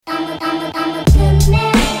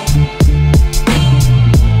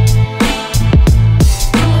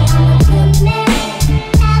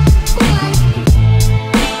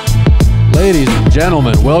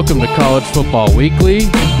gentlemen, welcome to College Football Weekly.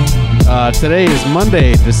 Today is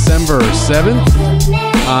Monday, December 7th.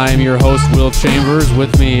 I'm your host, Will Chambers.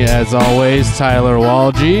 With me, as always, Tyler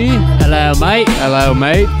Walgie. Hello, mate. Hello,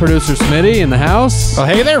 mate. Producer Smitty in the house. Oh,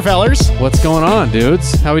 hey there, fellers. What's going on,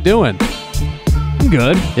 dudes? How we doing? I'm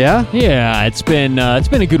good. Yeah? Yeah, it's been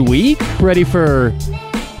a good week. Ready for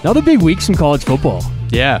another big week in college football.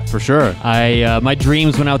 Yeah, for sure. My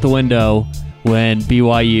dreams went out the window when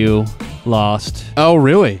BYU lost. Oh,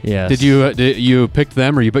 really? Yes. Did you pick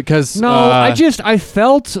them or you because No, I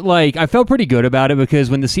felt pretty good about it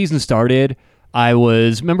because when the season started, I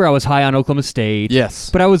was high on Oklahoma State.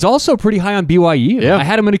 Yes. But I was also pretty high on BYU. Yeah. I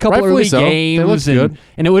had them in a couple Rightfully early so. They games looked good.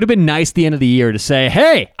 and it would have been nice at the end of the year to say,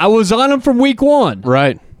 "Hey, I was on them from week 1."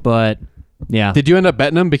 Right. But yeah. Did you end up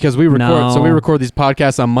betting them? Because we record, No. so we record these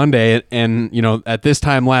podcasts on Monday, and at this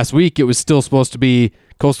time last week, it was still supposed to be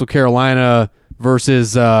Coastal Carolina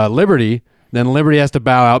versus Liberty. Then Liberty has to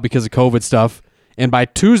bow out because of COVID stuff, and by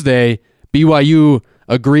Tuesday, BYU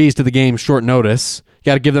agrees to the game short notice. You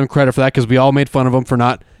got to give them credit for that because we all made fun of them for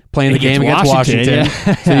not playing the game against Washington.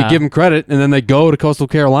 Yeah. So you give them credit, and then they go to Coastal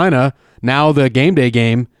Carolina, now the game day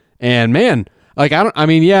game, and man, I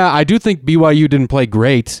do think BYU didn't play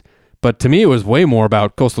great. But to me, it was way more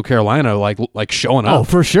about Coastal Carolina, like showing up. Oh,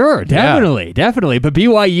 for sure. Definitely. But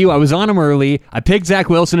BYU, I was on them early. I picked Zach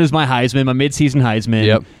Wilson as my Heisman, my midseason Heisman.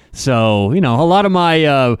 Yep. So, a lot of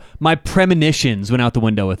my premonitions went out the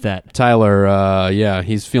window with that. Tyler,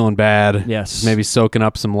 he's feeling bad. Yes. Maybe soaking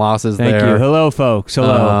up some losses Thank there. you. Hello, folks.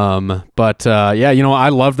 Hello. I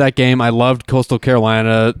loved that game. I loved Coastal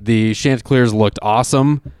Carolina. The Chanticleers looked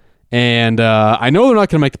awesome. And I know they're not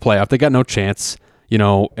going to make the playoff. They got no chance.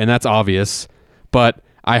 And that's obvious. But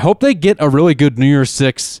I hope they get a really good New Year's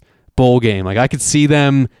Six bowl game. Like, I could see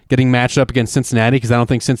them getting matched up against Cincinnati because I don't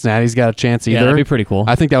think Cincinnati's got a chance either. Yeah, that'd be pretty cool.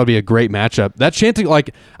 I think that would be a great matchup. That chance,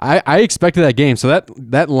 I expected that game. So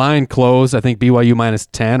that line closed, I think BYU minus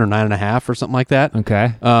 10 or 9.5 or something like that.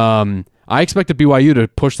 Okay. I expected BYU to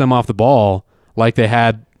push them off the ball like they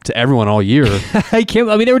had to everyone all year.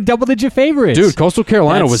 They were double-digit favorites. Dude, Coastal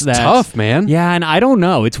Carolina was tough, man. Yeah, and I don't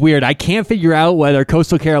know. It's weird. I can't figure out whether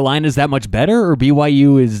Coastal Carolina is that much better or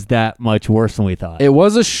BYU is that much worse than we thought. It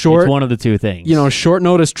was a short... It's one of the two things. Short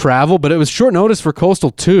notice travel, but it was short notice for Coastal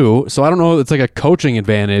too, so I don't know if it's like a coaching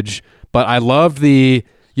advantage, but I loved the...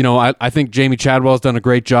 I think Jamie Chadwell's done a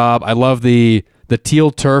great job. I love the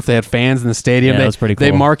teal turf. They had fans in the stadium. Yeah, that was pretty cool.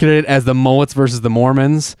 They marketed it as the Mullets versus the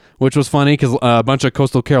Mormons, which was funny because a bunch of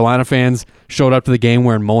Coastal Carolina fans showed up to the game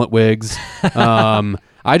wearing mullet wigs.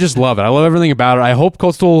 I just love it. I love everything about it. I hope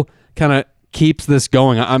Coastal kind of keeps this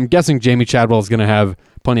going. I'm guessing Jamie Chadwell is going to have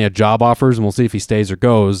plenty of job offers, and we'll see if he stays or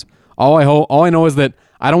goes. All I know is that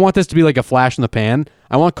I don't want this to be like a flash in the pan.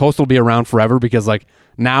 I want Coastal to be around forever because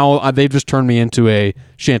now they've just turned me into a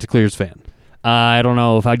Chanticleers fan. I don't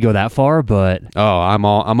know if I'd go that far, but I'm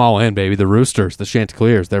all in, baby. The Roosters, the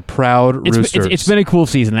Chanticleers, they're proud Roosters. It's been a cool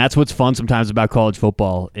season. That's what's fun sometimes about college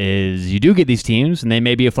football is you do get these teams, and they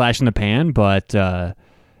may be a flash in the pan, but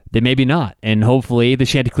they may be not. And hopefully the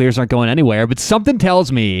Chanticleers aren't going anywhere. But something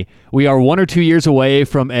tells me we are 1 or 2 years away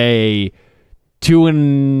from a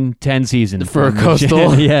 2-10 season for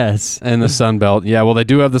Coastal. Yes, and the Sun Belt. Yeah, well, they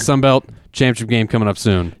do have the Sun Belt championship game coming up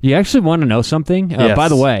soon. You actually want to know something? Yes. By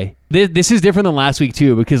the way, this is different than last week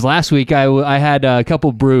too, because last week I had a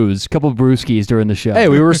couple brewskis during the show. Hey,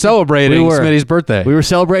 we were celebrating Smitty's birthday. We were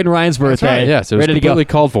celebrating Ryan's birthday. That's right. Yes, it was completely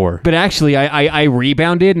called for. But actually, I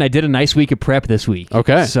rebounded and I did a nice week of prep this week.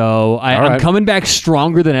 Okay. So I'm coming back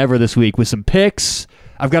stronger than ever this week with some picks.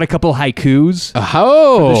 I've got a couple haikus.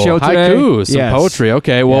 Oh, for the show today. Haikus, some poetry.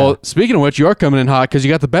 Okay, well, speaking of which, you are coming in hot because you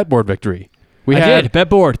got the bet board victory. I did. Bet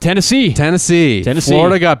board. Tennessee.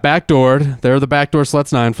 Florida got backdoored. They're the backdoor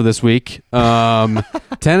sluts 9 for this week.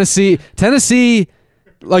 Tennessee,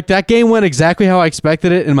 like that game went exactly how I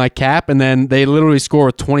expected it in my cap, and then they literally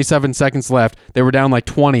scored with 27 seconds left. They were down like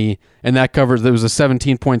 20, and that covers. There was a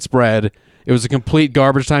 17-point spread. It was a complete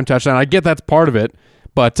garbage time touchdown. I get that's part of it.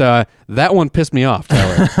 But that one pissed me off,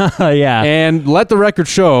 Tyler. Yeah. And let the record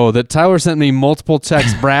show that Tyler sent me multiple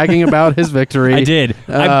texts bragging about his victory. I did.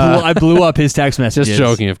 I blew up his text messages. Just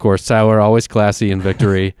joking, of course. Tyler, always classy in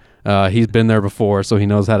victory. He's been there before, so he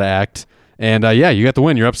knows how to act. And, you got the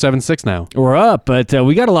win. You're up 7-6 now. We're up, but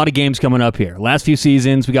we got a lot of games coming up here. Last few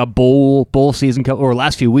seasons, we got bowl season, or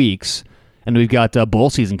last few weeks. And we've got bowl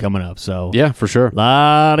season coming up, so yeah, for sure. A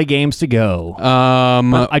lot of games to go.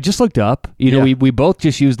 I just looked up. We both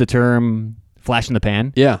just used the term "flash in the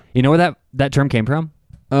pan." Yeah. You know where that term came from?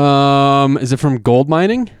 Is it from gold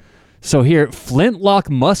mining? So here, flintlock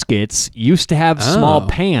muskets used to have small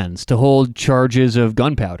pans to hold charges of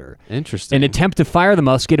gunpowder. Interesting. An attempt to fire the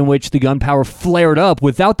musket in which the gunpowder flared up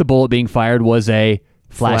without the bullet being fired was a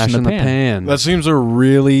flash in the pan. That seems a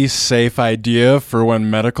really safe idea for when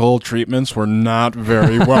medical treatments were not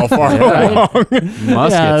very well far along.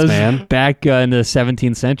 Muskets, man. Back in the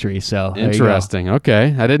 17th century. So Interesting.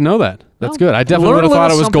 Okay. I didn't know that. That's Well, good. I definitely learn would a have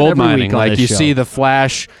thought it little was something gold every mining. week on Like this you show. see the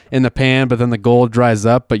flash in the pan, but then the gold dries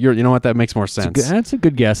up. But you know what? That makes more sense. That's a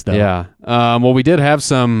good guess, though. Yeah. Well, we did have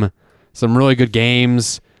some really good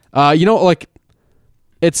games. Like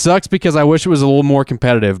it sucks because I wish it was a little more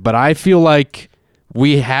competitive, but I feel like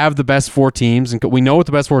we have the best 4 teams, and we know what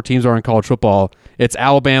the best 4 teams are in college football. It's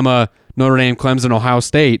Alabama, Notre Dame, Clemson, Ohio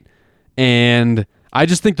State, and I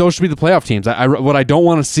just think those should be the playoff teams. What I don't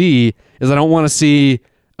want to see is I don't want to see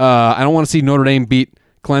Notre Dame beat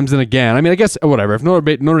Clemson again. I mean, I guess whatever. If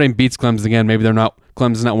Notre Dame beats Clemson again, maybe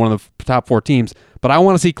Clemson's not one of the top 4 teams. But I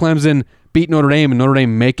want to see Clemson beat Notre Dame and Notre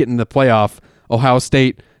Dame make it in the playoff. Ohio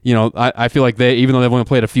State, I feel like even though they've only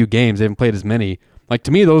played a few games, they haven't played as many. Like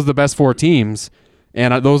to me, those are the best 4 teams,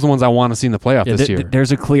 and those are the ones I want to see in the playoff this year.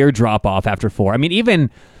 There's a clear drop off after 4. I mean, even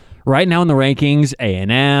right now in the rankings,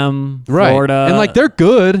 A&M, Florida, and like they're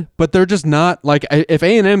good, but they're just not like if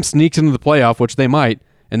A&M sneaks into the playoff, which they might,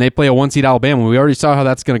 and they play a 1-seed Alabama. We already saw how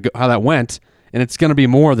that's gonna go, how that went, and it's gonna be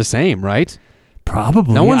more of the same, right?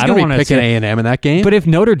 Probably. No one's I gonna don't be wanna picking say- A&M in that game. But if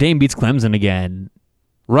Notre Dame beats Clemson again,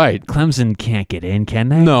 right? Clemson can't get in, can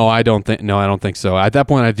they? No, I don't think so. At that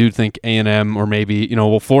point, I do think A&M or maybe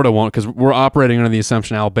Florida won't, because we're operating under the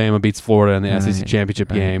assumption Alabama beats Florida in the SEC championship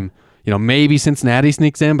game. Maybe Cincinnati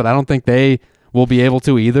sneaks in, but I don't think they will be able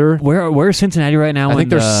to either. Where's Cincinnati right now? I think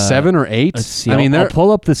they're 7 or 8. Let's see. I mean, I'll they're pull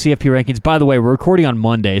up the CFP rankings. By the way, we're recording on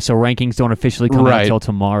Monday, so rankings don't officially come out until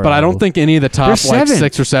tomorrow. But I don't think any of the top They're 7.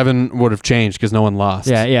 6 or 7 would have changed because no one lost.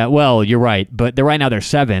 Yeah. Well, you're right, but right now they're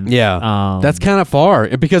 7. Yeah, that's kind of far,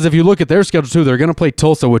 because if you look at their schedule too, they're going to play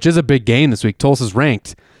Tulsa, which is a big game this week. Tulsa's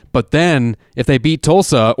ranked, but then if they beat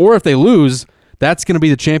Tulsa or if they lose, that's going to be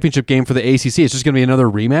the championship game for the ACC. It's just going to be another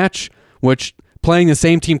rematch, which playing the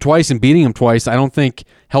same team twice and beating them twice, I don't think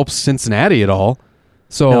helps Cincinnati at all.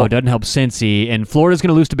 So No, it doesn't help Cincy, and Florida's going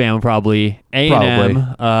to lose to Bama probably.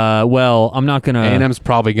 A&M, well, I'm not going to. A&M's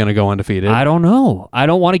probably going to go undefeated. I don't know. I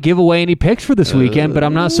don't want to give away any picks for this weekend, but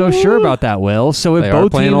I'm not so sure about that, Will. So if They are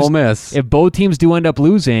playing Ole Miss. if both teams do end up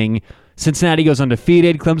losing, Cincinnati goes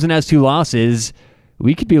undefeated, Clemson has 2 losses,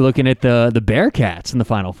 we could be looking at the Bearcats in the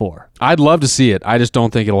Final 4. I'd love to see it. I just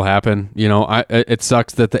don't think it'll happen. It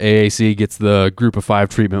sucks that the AAC gets the Group of 5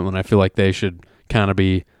 treatment when I feel like they should kind of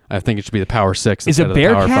be. I think it should be the Power 6 Is a instead of the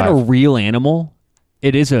Power Bearcat 5. a real animal?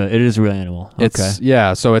 It is a real animal.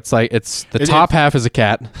 Okay. So it's like the top half is a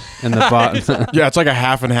cat and the bottom. Yeah, it's like a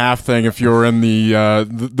half and half thing if you're in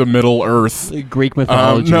the Middle Earth. Greek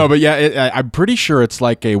mythology. No, but yeah, I'm pretty sure it's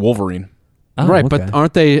like a Wolverine. Oh, right, okay. but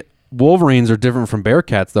aren't they? Wolverines are different from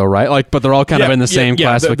Bearcats, though, right? Like, but they're all kind of in the same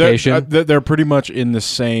classification. They're pretty much in the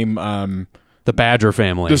same the badger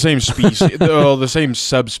family, the same species, the same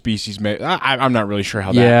subspecies. I'm not really sure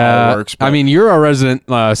how that all works. But I mean, you're a resident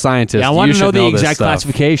scientist. Yeah, I want You to know should the this exact stuff.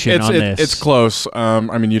 classification on this. It's close. I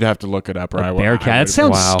mean, you'd have to look it up, right? Bearcat. It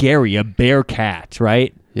sounds Wow. scary. A bearcat,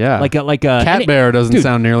 right? Yeah, Like a cat bear doesn't Dude,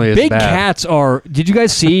 sound nearly as big bad. cats are. Did you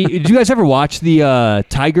guys see? Did you guys ever watch the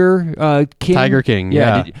Tiger King? Tiger King,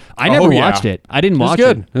 yeah. I never yeah. watched it. I didn't It was watch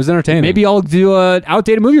good. it. It was entertaining. Maybe I'll do a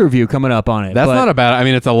outdated movie review coming up on it. That's but not a bad. I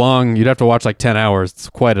mean, it's a long. You'd have to watch like 10 hours. It's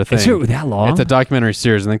quite a thing. Is it that long? It's a documentary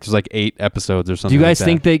series. I think there's like 8 episodes or Do something. you guys like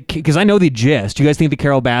think that? Because I know the gist. Do you guys think that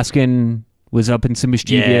Carol Baskin was up in some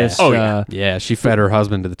mischievous? Oh, yeah. Yeah, she fed her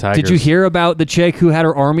husband to the tigers. Did you hear about the chick who had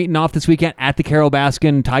her arm eaten off this weekend at the Carol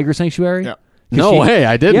Baskin Tiger Sanctuary? Yeah. No way,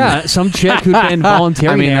 I didn't. Yeah, some chick who'd been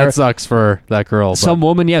volunteering I mean, there. that sucks for that girl. Some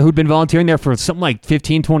woman, who'd been volunteering there for something like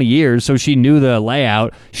 15, 20 years, so she knew the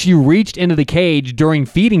layout. She reached into the cage during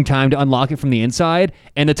feeding time to unlock it from the inside,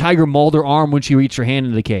 and the tiger mauled her arm when she reached her hand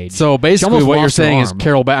into the cage. So She basically, almost what you're lost her saying is arm.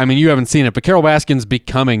 Carol. I mean, you haven't seen it, but Carol Baskin's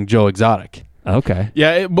becoming Joe Exotic. Okay.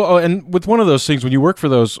 Yeah, and with one of those things, when you work for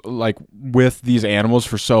those, like, with these animals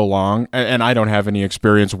for so long, and I don't have any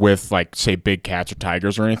experience with, like, say, big cats or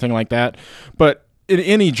tigers or anything like that, but in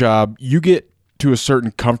any job, you get to a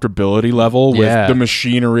certain comfortability level with Yeah. the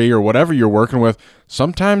machinery or whatever you're working with.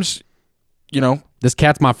 Sometimes, This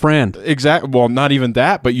cat's my friend. Exactly. Well, not even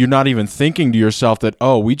that, but you're not even thinking to yourself that,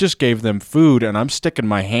 oh, we just gave them food and I'm sticking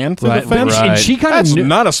my hand through the fence. Right. And she kind That's of knew.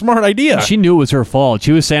 not a smart idea. She knew it was her fault.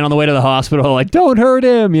 She was saying on the way to the hospital, like, don't hurt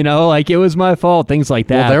him, like it was my fault, things like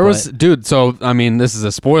that. Well, there was, dude, so, I mean, this is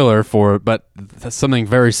a spoiler for it, but something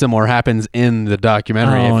very similar happens in the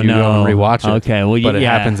documentary if you go and rewatch it. Okay, well, but it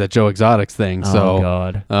happens at Joe Exotic's thing. So, oh,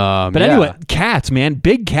 God. But anyway, cats, man.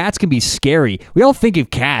 Big cats can be scary. We all think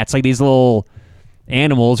of cats like these little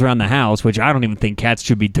animals around the house, which I don't even think cats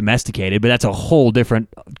should be domesticated, but that's a whole different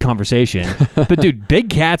conversation. But dude, big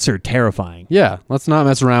cats are terrifying. Yeah, let's not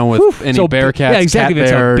mess around with any So, bear cats, yeah, exactly. cat If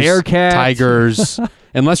it's a bears, bear cat. tigers.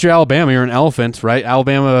 Unless you're Alabama, you're an elephant, right?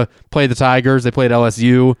 Alabama played the Tigers. They played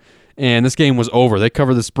LSU, and this game was over. They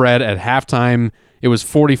covered the spread at halftime. It was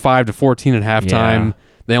 45-14 at halftime. Yeah.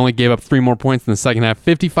 They only gave up 3 more points in the second half,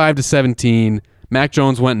 55-17. Mac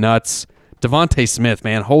Jones went nuts. Devontae Smith,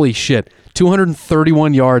 man, holy shit.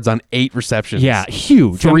 231 yards on 8 receptions. Yeah,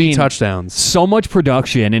 huge. 3 touchdowns. So much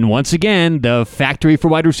production, and once again, the factory for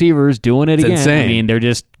wide receivers doing it again. insane. I mean, they're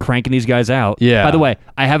just cranking these guys out. Yeah. By the way,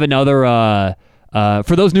 I have another.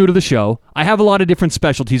 For those new to the show, I have a lot of different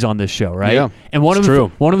specialties on this show, right? Yeah, and one it's of the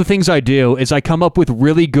true. one of the things I do is I come up with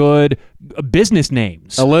really good business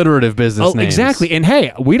names. Alliterative business names. Exactly. And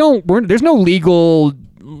hey, there's no legal,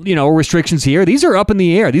 restrictions here. These are up in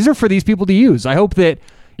the air. These are for these people to use. I hope that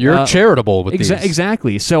You're charitable with these.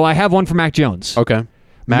 Exactly. So I have one for Mac Jones. Okay.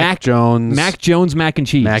 Mac Jones. Mac Jones mac and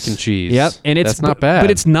cheese. Mac and cheese. Yep. And That's not bad.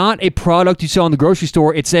 But it's not a product you sell in the grocery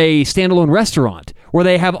store. It's a standalone restaurant where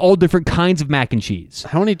they have all different kinds of mac and cheese.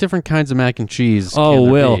 How many different kinds of mac and cheese Oh, can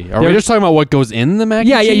there Will. be? Are we just talking about what goes in the mac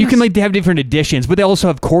Yeah, and cheese? you can have different additions, but they also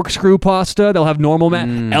have corkscrew pasta. They'll have normal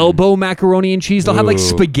elbow macaroni and cheese. They'll have like Ooh.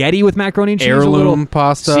 spaghetti with macaroni and cheese. Heirloom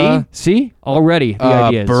pasta. See? Already the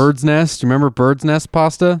ideas. Bird's Nest. You remember Bird's Nest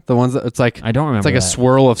pasta? The ones that it's like I don't remember It's like a that.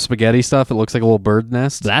 swirl of spaghetti stuff. It looks like a little bird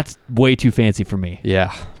nest. That's way too fancy for me.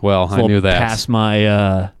 Yeah. Well, It's a I little knew that.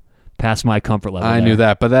 Past my comfort level. I there. knew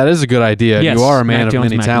that, but that is a good idea. Yes, You are a man Mac of Jones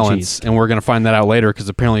many mac and talents, cheese. and we're going to find that out later because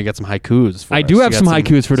apparently you got some haikus. For I us. do You have got some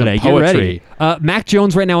haikus for today. Get poetry. ready. Mac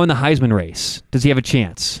Jones right now in the Heisman race. Does he have a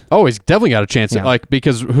chance? Oh, he's definitely got a chance. Yeah. Like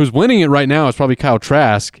because who's winning it right now is probably Kyle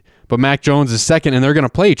Trask, but Mac Jones is second, and they're going to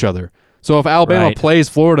play each other. So if Alabama Right. plays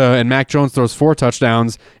Florida and Mac Jones throws 4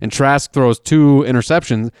 touchdowns and Trask throws 2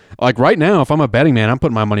 interceptions, like right now, if I'm a betting man, I'm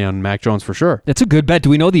putting my money on Mac Jones for sure. That's a good bet.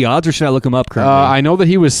 Do we know the odds, or should I look him up currently? I know that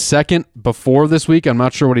he was second before this week. I'm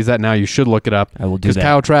not sure what he's at now. You should look it up. I will do Because that.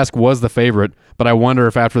 Kyle Trask was the favorite, but I wonder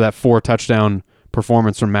if after that 4 touchdown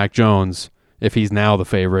performance from Mac Jones, if he's now the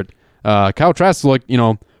favorite. Kyle Trask looked,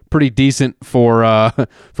 pretty decent for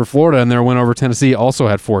Florida, and their win over Tennessee also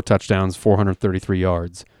had 4 touchdowns, 433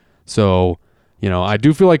 yards. So, I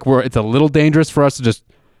do feel like it's a little dangerous for us to just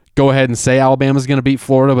go ahead and say Alabama's going to beat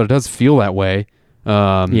Florida, but it does feel that way.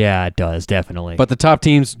 Yeah, it does, definitely. But the top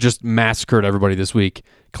teams just massacred everybody this week.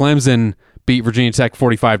 Clemson beat Virginia Tech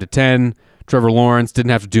 45-10. Trevor Lawrence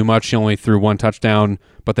didn't have to do much. He only threw 1 touchdown,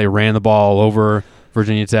 but they ran the ball all over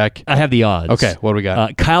Virginia Tech. I have the odds. Okay, what do we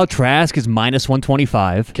got? Kyle Trask is minus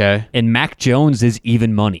 125. Okay. And Mac Jones is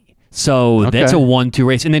even money. So that's a 1-2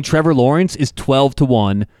 race. And then Trevor Lawrence is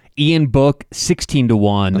 12-1. Ian Book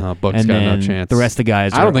 16-1. Book's and got then no chance. The rest of the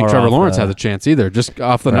guys. I don't think are Trevor off, Lawrence has a chance either. Just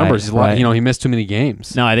off the Right, numbers, right. he missed too many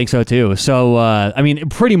games. No, I think so too. So,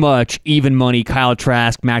 pretty much even money. Kyle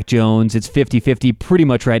Trask, Mac Jones. It's 50-50 pretty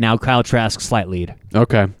much right now. Kyle Trask, slight lead.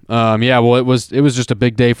 Okay. Yeah. Well, it was just a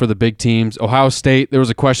big day for the big teams. Ohio State. There was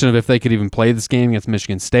a question of if they could even play this game against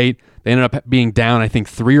Michigan State. They ended up being down, I think,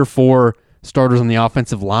 3 or 4 starters on the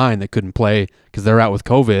offensive line that couldn't play because they're out with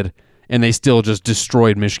COVID, and they still just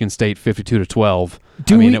destroyed Michigan State 52-12.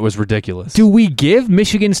 It was ridiculous. Do we give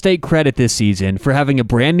Michigan State credit this season for having a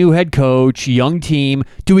brand new head coach, young team?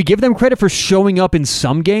 Do we give them credit for showing up in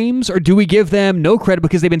some games, or do we give them no credit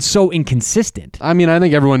because they've been so inconsistent? I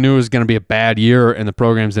think everyone knew it was going to be a bad year and the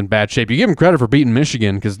program's in bad shape. You give them credit for beating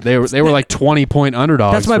Michigan because they were like 20-point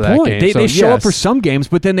underdogs. That's my for point. That game. They show up yes. for some games,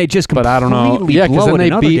 but then they just But completely I don't know. Yeah, because blow then it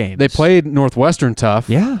in other games. they played Northwestern tough.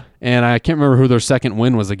 Yeah. And I can't remember who their second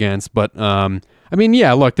win was against, but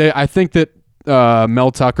look, I think that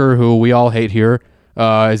Mel Tucker, who we all hate here,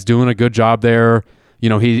 is doing a good job there.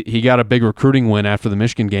 He got a big recruiting win after the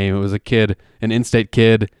Michigan game. It was an in-state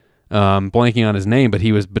kid, blanking on his name, but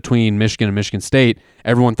he was between Michigan and Michigan State.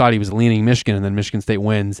 Everyone thought he was leaning Michigan, and then Michigan State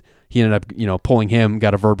wins. He ended up, pulling him,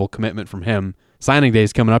 got a verbal commitment from him. Signing day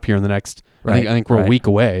is coming up here in the next. I think we're a week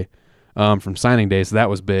away. From signing day, so that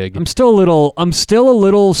was big. I'm still a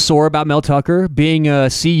little sore about Mel Tucker being a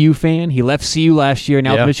CU fan. He left CU last year,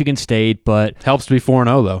 now Yeah. Michigan State, but Helps to be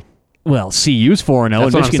 4-0 though. Well, CU's 4-0, and That's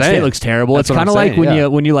what I'm Michigan State saying. looks terrible. That's It's what kind of I'm like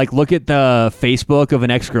saying, when yeah. you like look at the Facebook of an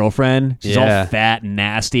ex-girlfriend. She's Yeah. all fat and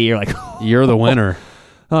nasty. You're like, You're the winner.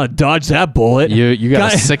 oh, dodge that bullet. You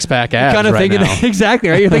got a Kinda- 6-pack abs kind of right thinking now. exactly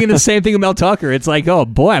right. You're thinking the same thing with Mel Tucker. It's like, oh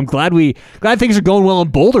boy, I'm glad things are going well in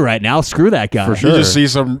Boulder right now. Screw that guy. For sure. You just see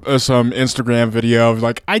some Instagram video of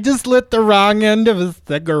like, I just lit the wrong end of a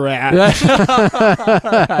cigarette.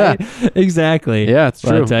 Right. Exactly. Yeah, it's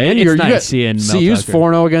true. But, And it's you nice got seeing Mel CU's Tucker.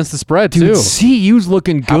 4-0 against the spread, Dude, too. CU's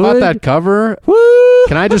looking good. How about that cover? Woo!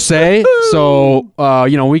 Can I just say, so,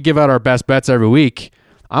 we give out our best bets every week.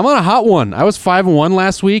 I'm on a hot one. I was 5-1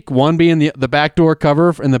 last week, one being the backdoor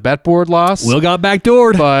cover in the bet board loss. Will got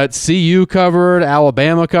backdoored. But CU covered,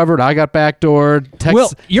 Alabama covered, I got backdoored,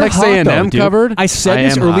 You're Texas hot, A&M though, dude. covered. I said I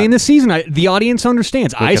this am early hot. in the season. The audience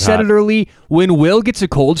understands. I said hot. it early. When Will gets a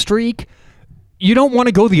cold streak, you don't want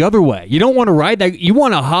to go the other way. You don't want to ride that. You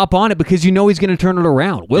want to hop on it because you know he's going to turn it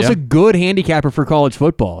around. Will's Yeah. a good handicapper for college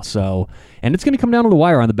football. And it's going to come down to the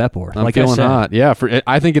wire on the bet board. I'm like feeling I said. hot. Yeah,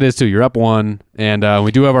 I think it is too. You're up one, and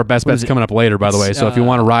we do have our best bets is it? coming up later, by the way. So if you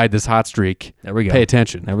want to ride this hot streak, There we go. pay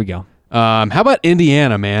attention. There we go. How about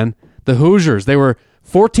Indiana, man? The Hoosiers. They were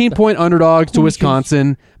 14-point underdogs to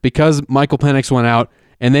Wisconsin because Michael Penix went out,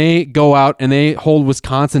 and they go out and they hold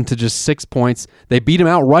Wisconsin to just 6 points. They beat them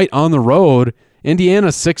outright on the road. Indiana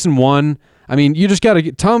 6-1. I mean, you just got to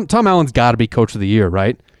get Tom Allen's got to be coach of the year,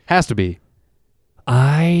 right? Has to be.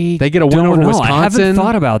 They get a win don't over know. Wisconsin. I haven't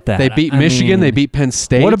thought about that. They beat I Michigan. mean, They beat Penn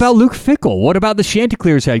State. What about Luke Fickell? What about the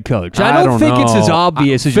Chanticleer's head coach? I don't think it's as know.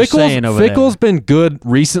 obvious as you're saying over Fickell's been good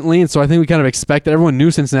recently, and so I think we kind of expected everyone knew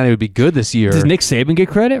Cincinnati would be good this year. there. Does Nick Saban get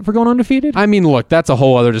credit for going undefeated? I mean, look, that's a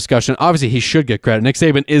whole other discussion. Obviously, he should get credit. Nick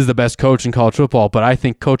Saban is the best coach in college football, but I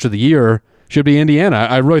think coach of the year should be Indiana.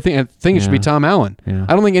 I really think it should be Tom Allen. Yeah.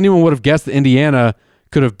 I don't think anyone would have guessed that Indiana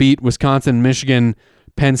could have beat Wisconsin, Michigan,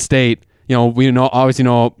 Penn State. We obviously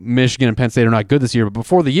know Michigan and Penn State are not good this year, but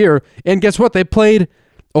before the year, and guess what? They played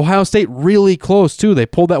Ohio State really close too. They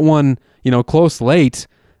pulled that one, close late.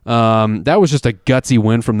 That was just a gutsy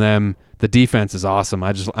win from them. The defense is awesome.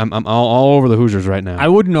 I'm all over the Hoosiers right now. I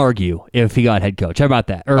wouldn't argue if he got head coach. How about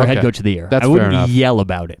that? Or Okay. head coach of the year. That's I fair wouldn't enough. yell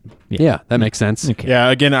about it. Yeah, that makes sense. Okay. Yeah,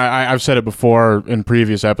 again, I've said it before in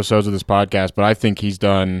previous episodes of this podcast, but I think he's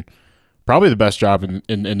done probably the best job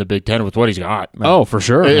in the Big Ten with what he's got. Oh, for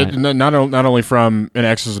sure. Not only from an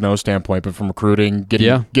X's and O's standpoint, but from recruiting,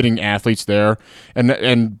 getting athletes there,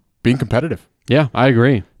 and being competitive. Yeah, I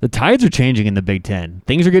agree. The tides are changing in the Big Ten.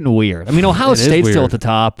 Things are getting weird. I mean, Ohio It is State's still weird. at the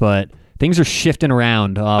top, but things are shifting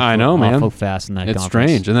around. I know, man. Awful fast in that It's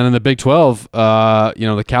conference. strange. And then in the Big 12,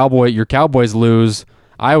 your Cowboys lose.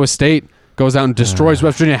 Iowa State goes out and destroys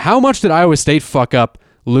West Virginia. How much did Iowa State fuck up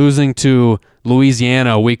losing to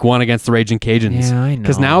Louisiana week 1 against the Raging Cajuns? Yeah, I know.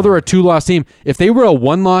 Because now they're a 2-loss team. If they were a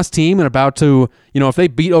 1-loss team and about to, if they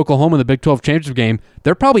beat Oklahoma in the Big 12 championship game,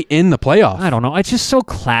 they're probably in the playoff. I don't know. It's just so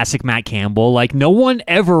classic Matt Campbell. Like, no one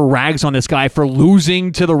ever rags on this guy for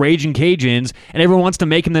losing to the Raging Cajuns, and everyone wants to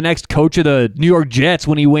make him the next coach of the New York Jets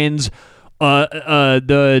when he wins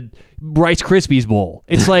the Rice Krispies Bowl.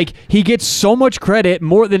 It's like he gets so much credit,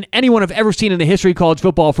 more than anyone I've ever seen in the history of college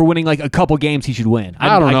football, for winning like a couple games he should win.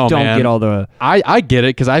 I don't know, I don't man. get all the... I get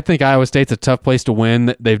it because I think Iowa State's a tough place to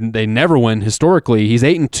win. They never win historically. He's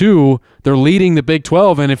 8-2. They're leading the Big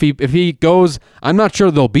 12, and if he goes, I'm not sure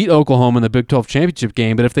they'll beat Oklahoma in the Big 12 championship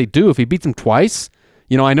game. But if they do, if he beats them twice,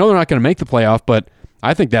 I know they're not going to make the playoff, but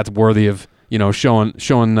I think that's worthy of showing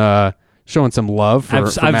some love for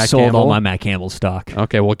I've Matt sold Campbell. all my Matt Campbell stock.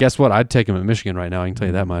 Okay, well, guess what? I'd take him at Michigan right now. I can tell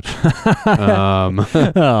you that much.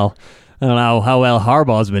 Well, I don't know how well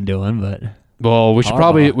Harbaugh's been doing, but Well, we should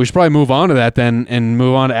probably move on to that then and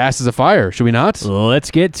move on to Asses of Fire. Should we not?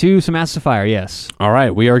 let's get to some Ass of Fire, yes. All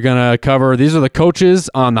right, we are going to cover, these are the coaches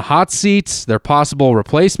on the hot seats, their possible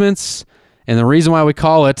replacements, and the reason why we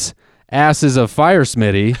call it Asses of Fire,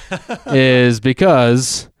 Smitty, is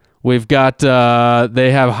because we've got, they're on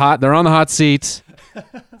the hot seat.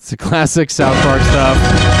 It's a classic South Park stuff.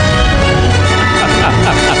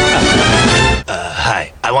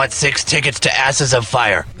 Hi, I want 6 tickets to Asses of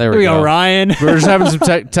Fire. There Here we we go, Ryan. We're just having some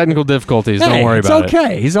technical difficulties. Don't Hey, worry about it's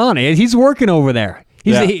okay. He's on it. He's working over there.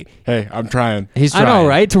 Hey, I'm trying. it. He's I trying. know,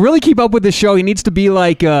 right? To really keep up with the show, he needs to be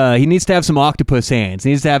like, he needs to have some octopus hands.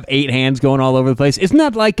 He needs to have 8 hands going all over the place. Isn't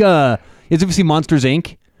that like, you ever see Monsters,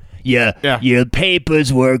 Inc.? Yeah. Your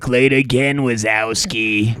papers work late again,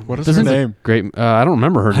 Wazowski. What is her name? Great. I don't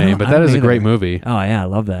remember her name, but I that don't is a either. great movie. Oh, yeah, I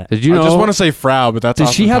love that. Did you know? I just want to say Frau, but that's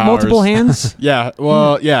Does she Austin have Powers. multiple hands? Yeah.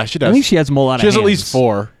 Well, yeah, she does. I think she has a lot of She has hands. at least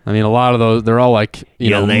 4. I mean, a lot of those, they're all like,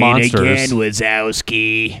 You're late monsters. again,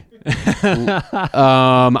 Wazowski.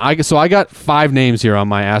 I got 5 names here on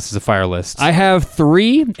my Asses of Fire list. I have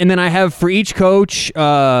 3, and then I have for each coach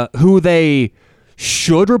who they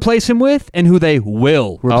should replace him with and who they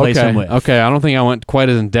will replace him with. Okay, I don't think I went quite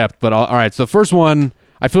as in depth, but all right. So the first one,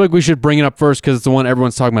 I feel like we should bring it up first because it's the one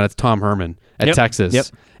everyone's talking about. It's Tom Herman at Texas. Yep.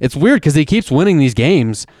 It's weird because he keeps winning these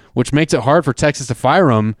games, which makes it hard for Texas to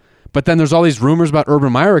fire him. But then there's all these rumors about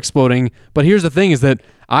Urban Meyer exploding. But here's the thing: is that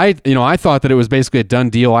I thought that it was basically a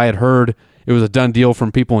done deal. I had heard it was a done deal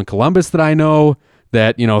from people in Columbus that I know.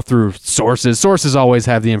 That through sources. Sources always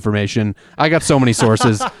have the information. I got so many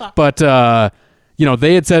sources, but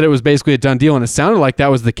they had said it was basically a done deal, and it sounded like that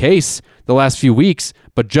was the case the last few weeks.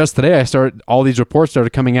 But just today, all these reports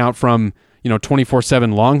started coming out from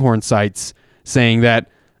 24/7 Longhorn sites saying that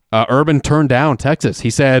Urban turned down Texas. He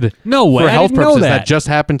said, "No way, for I health didn't know purposes." that. That just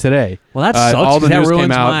happened today. Well, that sucks. All the 'cause that news ruins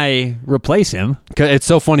came out. my replace him. It's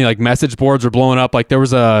so funny. Like message boards are blowing up. Like there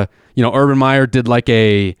was Urban Meyer did like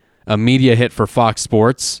a media hit for Fox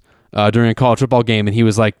Sports during a college football game, and he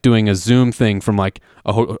was like doing a Zoom thing from like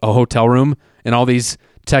a hotel room, and all these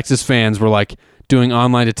Texas fans were like doing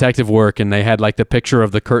online detective work, and they had like the picture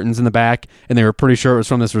of the curtains in the back, and they were pretty sure it was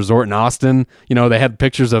from this resort in Austin. They had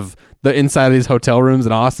pictures of the inside of these hotel rooms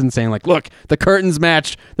in Austin saying like, look, the curtains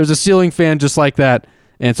matched. There's a ceiling fan just like that.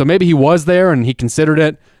 And so maybe he was there and he considered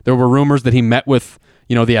it. There were rumors that he met with,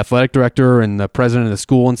 the athletic director and the president of the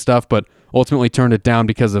school and stuff, but ultimately turned it down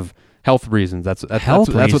because of health reasons. That's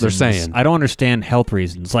what they're saying. I don't understand health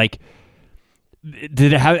reasons. Like,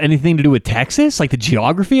 did it have anything to do with Texas? Like the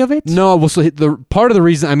geography of it? No, well, so the part of the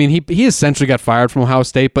reason, I mean, he essentially got fired from Ohio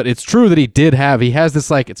State, but it's true that he has this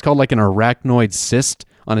it's called like an arachnoid cyst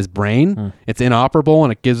on his brain. It's inoperable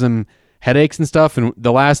and it gives him headaches and stuff. And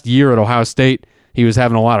the last year at Ohio State, he was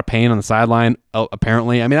having a lot of pain on the sideline,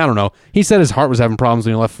 apparently. I mean, I don't know. He said his heart was having problems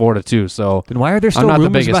when he left Florida, too. So then why are there still I'm not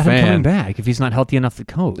rumors the about biggest him fan. coming back if he's not healthy enough to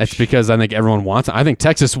coach? That's because I think everyone wants him. I think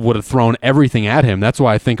Texas would have thrown everything at him. That's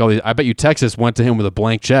why I think I bet you Texas went to him with a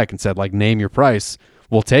blank check and said, like, name your price.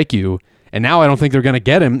 We'll take you. And now I don't think they're going to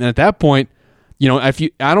get him. And at that point, I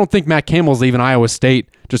don't think Matt Campbell's leaving Iowa State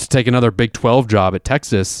just to take another Big 12 job at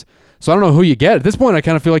Texas. So I don't know who you get. At this point, I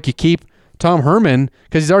kind of feel like you keep Tom Herman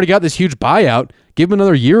because he's already got this huge buyout. Give him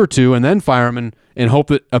another year or two and then fire him and hope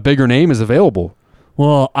that a bigger name is available.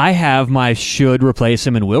 Well, I have my should replace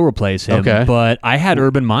him and will replace him, but I had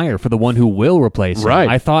Urban Meyer for the one who will replace him. Right.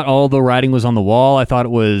 I thought all the writing was on the wall. I thought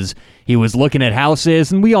he was looking at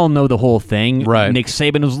houses, and we all know the whole thing. Right. Nick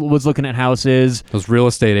Saban was looking at houses. Those real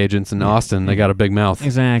estate agents in Austin, they got a big mouth.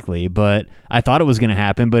 Exactly, but I thought it was going to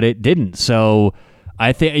happen, but it didn't. So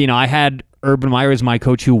I think, I had Urban Meyer is my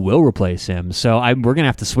coach who will replace him. So we're going to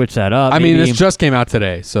have to switch that up. I mean, this just came out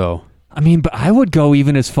today, so. I mean, but I would go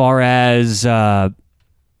even as far as, I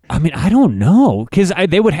don't know. Because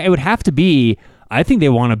it would have to be, I think they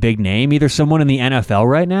want a big name, either someone in the NFL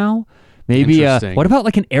right now. Maybe, what about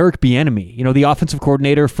like an Eric Bieniemy, the offensive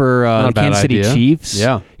coordinator for the Kansas City Chiefs?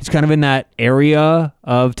 Yeah. He's kind of in that area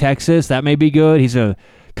of Texas. That may be good. He's a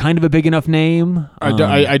kind of a big enough name.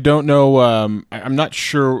 I don't know. I'm not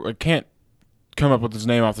sure. I can't come up with his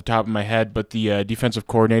name off the top of my head, but the defensive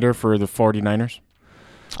coordinator for the 49ers.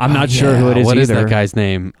 I'm not sure who it is What either. is that guy's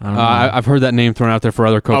name? I don't know. I've heard that name thrown out there for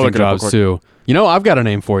other coaching jobs too. I've got a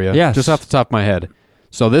name for you. Yes. Just off the top of my head.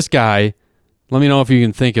 So this guy, let me know if you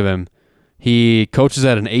can think of him. He coaches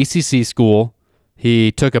at an ACC school.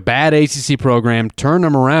 He took a bad ACC program, turned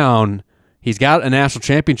him around. He's got a national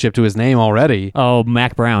championship to his name already. Oh,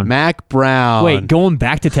 Mac Brown. Mac Brown. Wait, going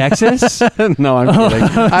back to Texas? No, I'm kidding.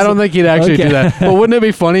 I don't think he'd actually do that. But wouldn't it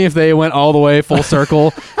be funny if they went all the way full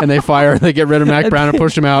circle and they get rid of Mac Brown and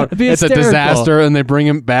push him out? It'd be It's hysterical. a disaster, and they bring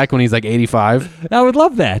him back when he's like 85. I would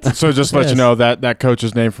love that. So just to let you know that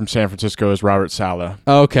coach's name from San Francisco is Robert Saleh.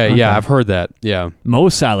 Okay, yeah, I've heard that. Yeah. Mo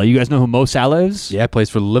Salah. You guys know who Mo Salah is? Yeah, plays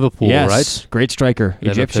for Liverpool, Yes. right? Great striker.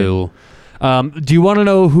 Egyptian. Liverpool. Do you want to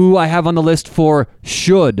know who I have on the list for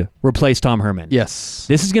should replace Tom Herman? Yes.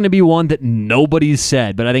 This is going to be one that nobody's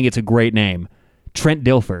said, but I think it's a great name. Trent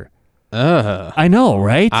Dilfer. I know,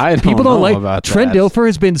 right? I don't People know don't like about Trent that. Dilfer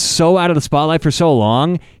has been so out of the spotlight for so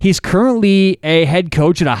long. He's currently a head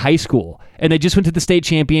coach at a high school, and they just went to the state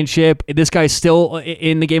championship. This guy's still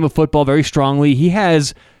in the game of football very strongly. He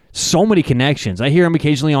has so many connections. I hear him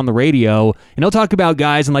occasionally on the radio, and he'll talk about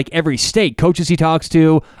guys in like every state, coaches he talks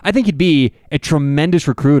to. I think he'd be a tremendous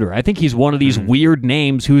recruiter. I think he's one of these weird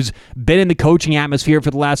names who's been in the coaching atmosphere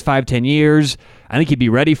for the last 5-10 years. I think he'd be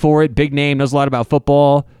ready for it. Big name, knows a lot about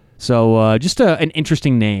football. So just an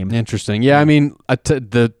interesting name. Interesting. Yeah, I mean,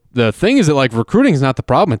 the thing is that like recruiting is not the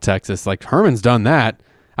problem in Texas. Like Herman's done that.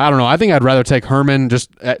 I don't know. I think I'd rather take Herman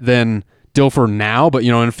just than Dilfer now, but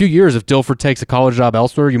in a few years, if Dilfer takes a college job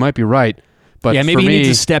elsewhere, you might be right. But yeah, maybe for he me, needs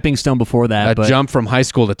a stepping stone before that. a jump from high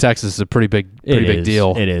school to Texas is a pretty big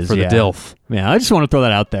deal. It is for the DILF. Yeah, I just want to throw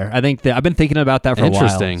that out there. I think that I've been thinking about that for a while.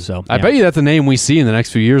 Interesting. So I bet you that's a name we see in the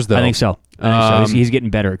next few years, though. I think so. He's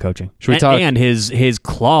getting better at coaching. Should we talk? And his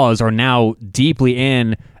claws are now deeply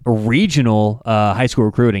in regional high school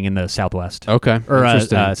recruiting in the Southwest. Okay. Or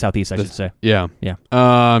Interesting. Southeast, I should say. Yeah. Yeah.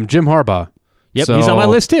 Jim Harbaugh. Yep, So, he's on my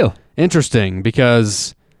list too. Interesting,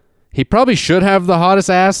 because he probably should have the hottest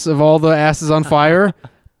ass of all the asses on fire,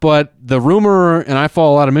 but the rumor, and I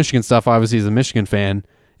follow a lot of Michigan stuff, obviously as a Michigan fan,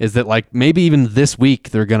 is that maybe even this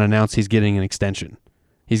week they're going to announce he's getting an extension.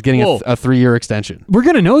 He's getting a 3-year extension. We're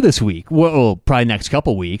going to know this week. Well, probably next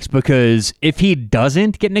couple weeks, because if he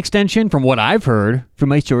doesn't get an extension, from what I've heard from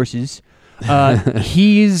my sources,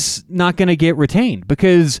 he's not going to get retained,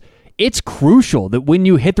 because it's crucial that when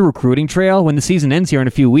you hit the recruiting trail, when the season ends here in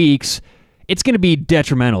a few weeks, it's going to be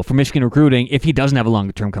detrimental for Michigan recruiting if he doesn't have a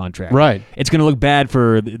longer-term contract. Right. It's going to look bad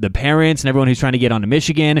for the parents and everyone who's trying to get onto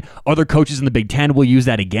Michigan. Other coaches in the Big Ten will use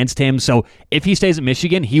that against him. So if he stays at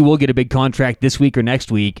Michigan, he will get a big contract this week or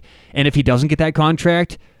next week. And if he doesn't get that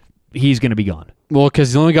contract, he's going to be gone. Well, because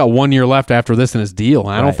he's only got 1 year left after this in his deal, and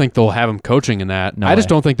I don't Right. think they'll have him coaching in that. No I just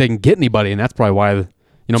way. don't think they can get anybody, and that's probably why.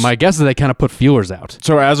 My guess is they kind of put feelers out.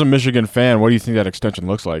 So as a Michigan fan, what do you think that extension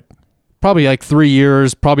looks like? Probably 3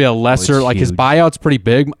 years, probably a lesser. it's His huge. buyout's pretty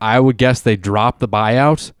big. I would guess they drop the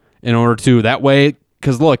buyout in order to that way.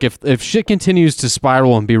 Because look, if shit continues to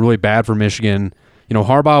spiral and be really bad for Michigan,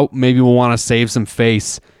 Harbaugh maybe will want to save some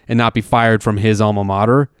face and not be fired from his alma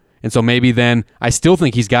mater. And so maybe then I still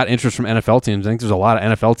think he's got interest from NFL teams. I think there's a lot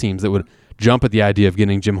of NFL teams that would jump at the idea of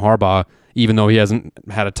getting Jim Harbaugh, even though he hasn't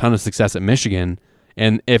had a ton of success at Michigan.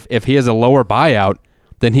 And if he has a lower buyout,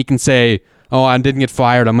 then he can say, oh, I didn't get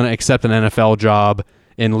fired, I'm going to accept an NFL job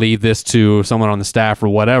and leave this to someone on the staff or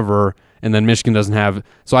whatever, and then Michigan doesn't have.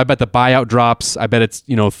 So I bet the buyout drops. I bet it's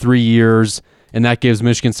 3 years, and that gives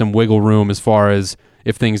Michigan some wiggle room as far as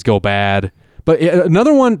if things go bad. But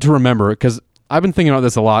another one to remember, because I've been thinking about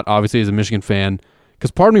this a lot, obviously, as a Michigan fan,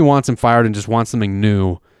 because part of me wants him fired and just wants something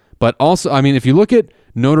new. But also, if you look at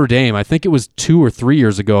Notre Dame, I think it was 2 or 3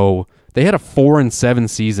 years ago, they had a 4-7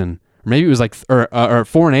 season. Or maybe it was or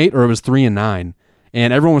 4-8, or it was 3-9.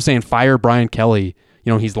 And everyone was saying, fire Brian Kelly.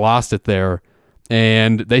 He's lost it there.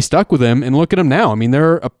 And they stuck with him, and look at them now.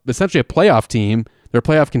 They're essentially a playoff team. They're a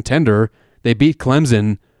playoff contender. They beat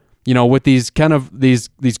Clemson, with these kind of these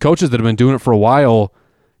coaches that have been doing it for a while.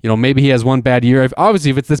 Maybe he has one bad year. Obviously,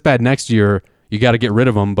 if it's this bad next year, you got to get rid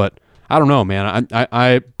of him. But I don't know, man.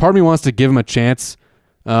 I part of me wants to give him a chance.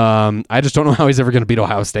 I just don't know how he's ever going to beat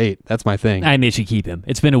Ohio State. That's my thing. I think they should keep him.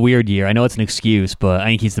 It's been a weird year. I know it's an excuse, but I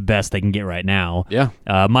think he's the best they can get right now. Yeah.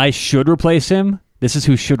 My should replace him. This is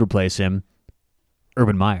who should replace him.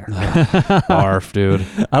 Urban Meyer. Barf, dude.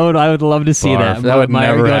 I would love to see Barf. that. That would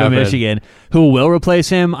Meyer never go happen. to Michigan. Who will replace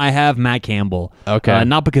him? I have Matt Campbell. Okay.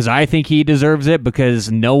 Not because I think he deserves it, because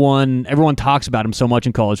everyone talks about him so much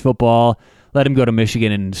in college football. Let him go to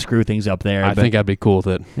Michigan and screw things up there. I think I'd be cool with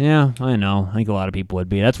it. Yeah, I know. I think a lot of people would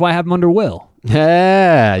be. That's why I have him under Will.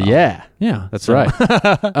 Yeah. Yeah, That's right.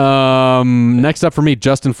 Next up for me,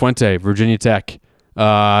 Justin Fuente, Virginia Tech.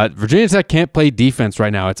 Virginia Tech can't play defense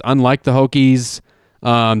right now. It's unlike the Hokies.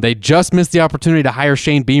 They just missed the opportunity to hire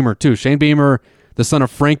Shane Beamer, too. Shane Beamer, the son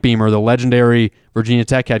of Frank Beamer, the legendary Virginia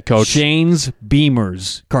Tech head coach. Shane's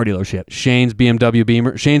Beamer's car dealership. Shane's Beamer's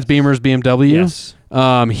BMW. Yes.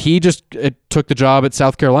 He just took the job at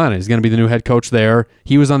South Carolina. He's going to be the new head coach there.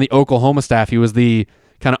 He was on the Oklahoma staff. He was the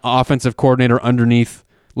kind of offensive coordinator underneath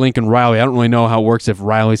Lincoln Riley. I don't really know how it works, if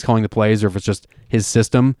Riley's calling the plays or if it's just his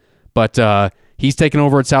system. But he's taken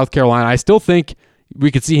over at South Carolina. I still think we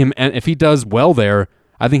could see him, and if he does well there,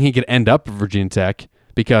 I think he could end up at Virginia Tech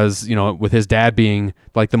because, with his dad being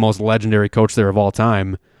like the most legendary coach there of all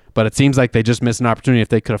time. But it seems like they just missed an opportunity. If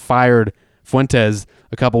they could have fired Fuentes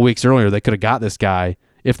a couple weeks earlier, they could have got this guy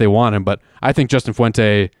if they want him. But I think Justin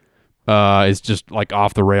Fuente is just like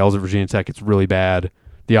off the rails at Virginia Tech. It's really bad.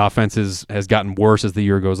 The offense has gotten worse as the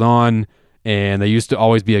year goes on, and they used to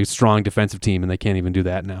always be a strong defensive team, and they can't even do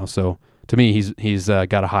that now. So to me, he's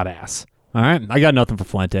got a hot ass. All right. I got nothing for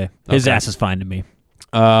Fuente. His Okay. ass is fine to me.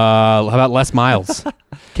 How about Les Miles,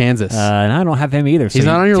 Kansas? And I don't have him either. So He's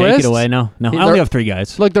not on your take list? it away. No. I They're- only have 3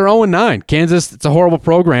 guys. Look, they're 0-9. Kansas, it's a horrible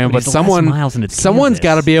program, But but he's Les Miles and it's someone's Kansas.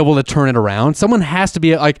 got to be able to turn it around. Someone has to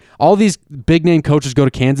be like, all these big name coaches go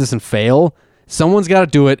to Kansas and fail. Someone's got to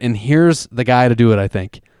do it, and here's the guy to do it, I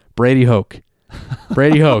think. Brady Hoke.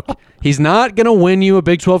 Brady Hoke. He's not going to win you a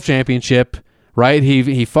Big 12 championship, right?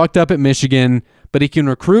 He fucked up at Michigan, but he can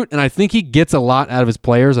recruit, and I think he gets a lot out of his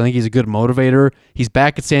players. I think he's a good motivator. He's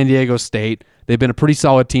back at San Diego State. They've been a pretty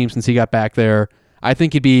solid team since he got back there. I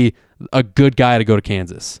think he'd be a good guy to go to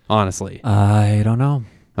Kansas, honestly. I don't know.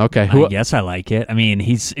 Okay. I guess I like it. I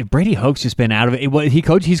mean, Brady Hoke's just been out of it. He's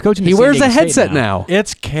coaching. He wears a headset now.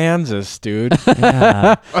 It's Kansas, dude.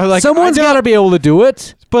 Yeah. Someone's got to be able to do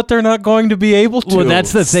it. But they're not going to be able to. Well,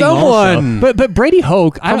 that's the thing. Someone. Also. But Brady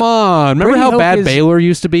Hoke. Come on. Remember how bad Baylor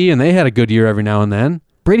used to be, and they had a good year every now and then?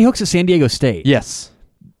 Brady Hoke's at San Diego State. Yes.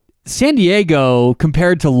 San Diego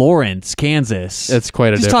compared to Lawrence, Kansas. It's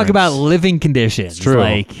quite a just difference. talk about living conditions. It's true.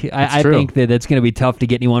 I think that it's going to be tough to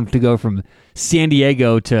get anyone to go from San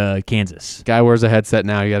Diego to Kansas. Guy wears a headset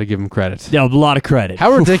now. You got to give him credit. Yeah, a lot of credit.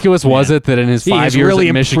 How ridiculous was it that in his 5 years really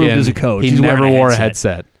at Michigan, improved as a coach. he He's never wearing a wore a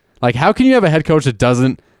headset. headset? Like, how can you have a head coach that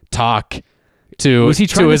doesn't talk to Was he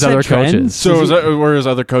trying his to set other trends? coaches? So were his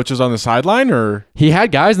other coaches on the sideline, or He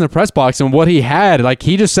had guys in the press box, and what he had, like,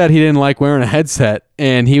 he just said he didn't like wearing a headset,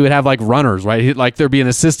 and he would have, like, runners, right? Like, there'd be an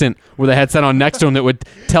assistant with a headset on next to him that would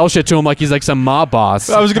tell shit to him like he's, like, some mob boss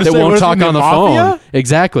I was gonna that say, won't what is talk he, on the mafia? phone.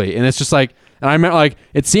 Exactly. And it's just like, and I remember, like,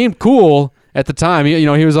 it seemed cool at the time. He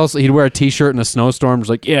was also, he'd wear a T-shirt in a snowstorm. Just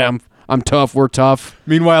like, yeah, I'm tough. We're tough.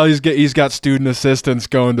 meanwhile he's got student assistants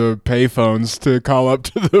going to payphones to call up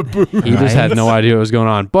to the booth. He just had no idea what was going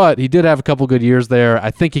on. But he did have a couple good years there.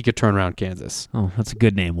 I think he could turn around Kansas. Oh, that's a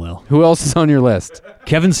good name, Will. Who else is on your list?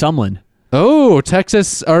 Kevin Sumlin. Oh,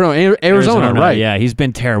 Texas. Or no, Arizona, right. Yeah, he's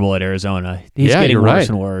been terrible at Arizona. He's Yeah, getting you're worse right.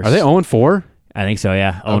 and worse. Are they 0-4? I think so,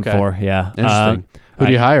 yeah. 0-4, yeah. Interesting. Who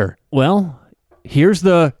do you hire? Well, here's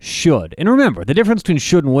the should. And remember, the difference between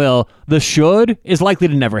should and will, the should is likely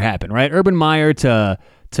to never happen, right? Urban Meyer to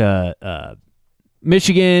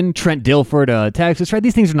Michigan, Trent Dilfer to Texas, right?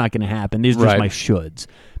 These things are not going to happen. These are just Right. my shoulds.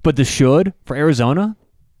 But the should for Arizona,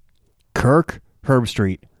 Kirk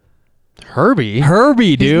Herbstreit. Herbie,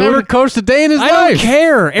 Herbie, dude. He's never coached a day in his I life. don't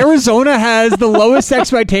care. Arizona has the lowest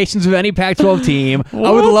expectations of any Pac-12 team.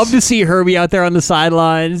 I would What? love to see Herbie out there on the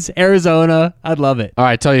sidelines. Arizona, I'd love it. All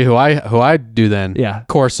right, tell you who I'd do then. Yeah.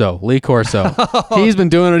 Corso, Lee Corso. He's been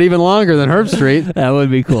doing it even longer than Herbstreit. That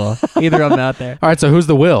would be cool. Either of them out there. All right, so who's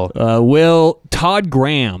the will? Todd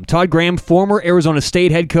Graham. Todd Graham, former Arizona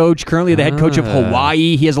State head coach, currently the head coach of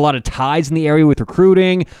Hawaii. He has a lot of ties in the area with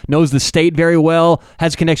recruiting, knows the state very well,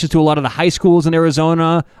 has connections to a lot of the high schools in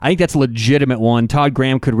Arizona. I think that's a legitimate one. Todd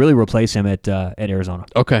Graham could really replace him at Arizona.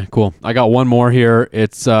 Okay, cool. I got one more here.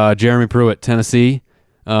 It's Jeremy Pruitt, Tennessee.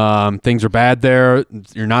 Things are bad there.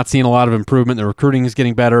 You're not seeing a lot of improvement. The recruiting is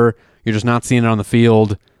getting better. You're just not seeing it on the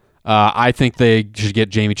field. I think they should get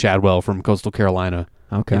Jamie Chadwell from Coastal Carolina.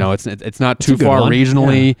 Okay. It's not too a good far one.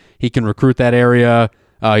 regionally. Yeah. He can recruit that area.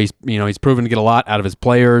 He's proven to get a lot out of his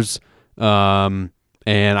players. And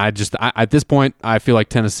I at this point I feel like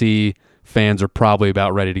Tennessee fans are probably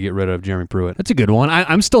about ready to get rid of Jeremy Pruitt. That's a good one.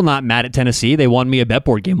 I'm still not mad at Tennessee. They won me a bet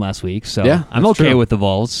board game last week, so Yeah, I'm that's okay true. with the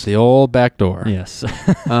Vols. The old back door. Yes. Do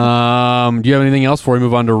you have anything else before we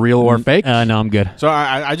move on to real or fake? No, I'm good. So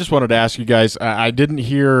I just wanted to ask you guys. I didn't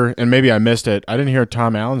hear, and maybe I missed it. I didn't hear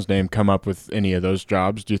Tom Allen's name come up with any of those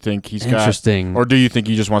jobs. Do you think he's Interesting. or do you think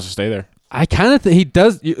he just wants to stay there? I kind of think he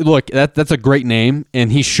does. Look, that's a great name,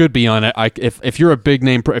 and he should be on it. If you're a big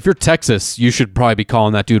name, if you're Texas, you should probably be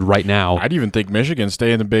calling that dude right now. I'd even think Michigan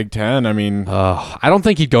stay in the Big Ten. I mean, I don't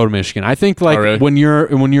think he'd go to Michigan. I think like really? when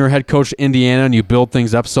you're head coach of Indiana and you build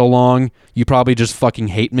things up so long, you probably just fucking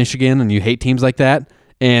hate Michigan and you hate teams like that.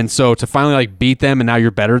 And so to finally like beat them and now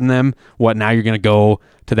you're better than them, now you're gonna go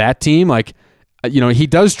to that team? Like, he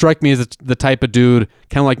does strike me as the type of dude,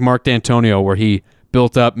 kind of like Mark D'Antonio, where he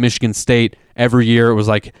built up Michigan State. Every year it was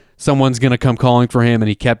like someone's going to come calling for him, and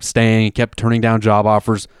he kept staying. He kept turning down job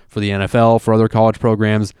offers for the NFL, for other college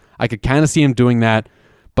programs. I could kind of see him doing that,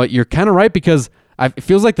 but you're kind of right because it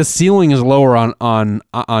feels like the ceiling is lower on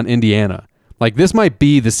Indiana. Like this might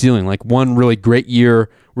be the ceiling, like one really great year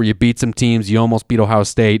where you beat some teams, you almost beat Ohio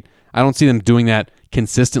State. I don't see them doing that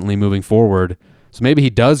consistently moving forward. So maybe he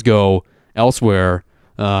does go elsewhere.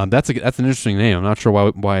 That's an interesting name. I'm not sure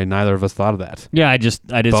why neither of us thought of that. Yeah, I just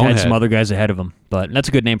had Bonehead. some other guys ahead of him, but that's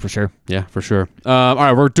a good name for sure. Yeah, for sure. All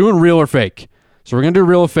right, we're doing real or fake. So we're going to do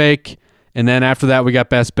real or fake, and then after that we got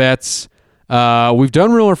best bets. We've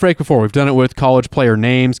done real or fake before. We've done it with college player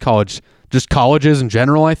names, colleges in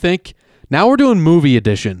general, I think. Now we're doing movie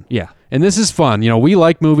edition. Yeah. And this is fun. We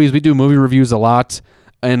like movies. We do movie reviews a lot.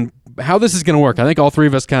 And how this is going to work, I think all three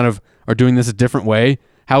of us kind of are doing this a different way.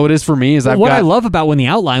 How it is for me is I love about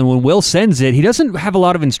when Will sends it, he doesn't have a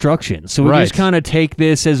lot of instructions. So we Right. just kind of take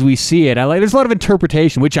this as we see it. There's a lot of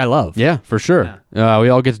interpretation, which I love. Yeah, for sure. We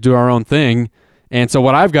all get to do our own thing. And so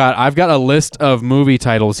what I've got a list of movie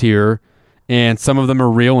titles here, and some of them are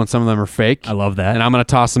real and some of them are fake. I love that. And I'm gonna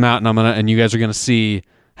toss them out, and you guys are gonna see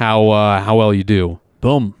how well you do.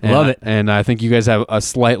 Boom. And, Love it. And I think you guys have a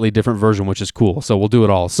slightly different version, which is cool. So we'll do it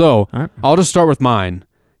all. So All right. I'll just start with mine.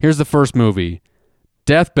 Here's the first movie: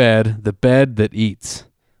 Deathbed, the bed that eats.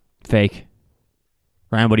 Fake.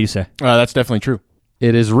 Ryan, what do you say? That's definitely true.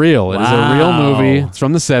 It is real. It is a real Wow. movie. It's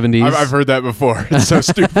from the 70s. I've heard that before. It's so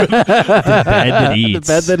stupid. Bed that eats.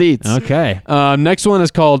 The bed that eats. Okay. Next one is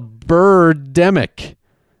called Birdemic,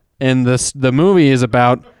 and the movie is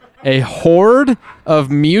about a horde of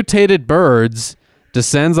mutated birds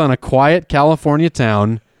descends on a quiet California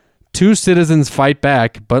town. 2 citizens fight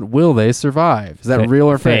back, but will they survive? Is that real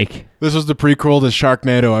or fake? This was the prequel to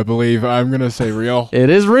Sharknado, I believe. I'm gonna say real. It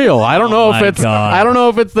is real. I don't know if my it's God. I don't know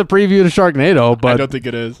if it's the preview to Sharknado, I but don't think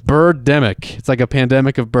it is. Birdemic. It's like a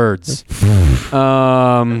pandemic of birds.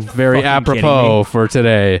 Very Fucking apropos for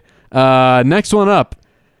today. Next one up.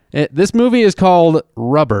 This movie is called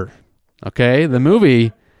Rubber. Okay? The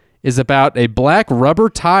movie is about a black rubber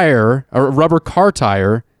tire or rubber car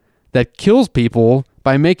tire that kills people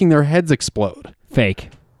by making their heads explode. Fake.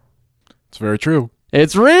 It's very true.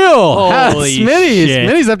 It's real. Holy Smitty's. shit.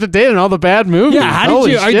 Smitty's up to date on all the bad movies. Yeah, how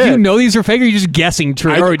Holy did you? shit. Do you know these are fake, or are you just guessing?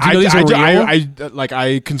 True? Or do you know these are real?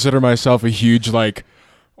 I consider myself a huge like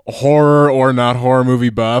horror or not horror movie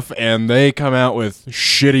buff, and they come out with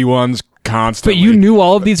shitty ones constantly. But you knew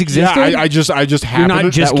all of these existed. Yeah, I just happened. not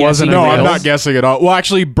to- just that wasn't guessing. No, I'm real. not guessing at all. Well,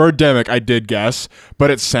 actually, Birdemic, I did guess, but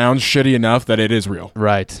it sounds shitty enough that it is real.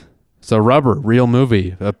 Right. So Rubber, real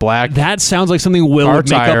movie. A black That sounds like something Will Car would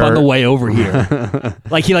make tire. up on the way over here.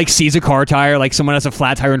 Like he sees a car tire, like someone has a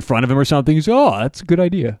flat tire in front of him or something. He's oh, that's a good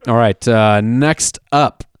idea. All right. Next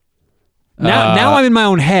up. Now I'm in my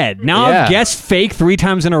own head. Now yeah. I've guessed fake 3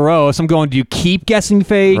 times in a row. So I'm going, do you keep guessing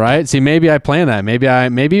fake? Right. See, maybe I planned that.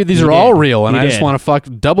 Maybe these You are all did. real, and You I just did. want to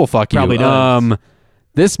double fuck you. Probably does.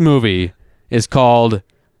 This movie is called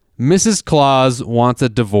Mrs. Claus Wants a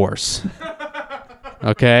Divorce.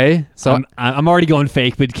 Okay. So I'm already going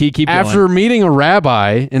fake, but keep after going. meeting a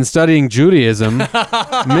rabbi and studying Judaism,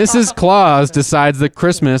 Mrs. Claus decides that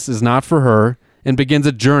Christmas is not for her and begins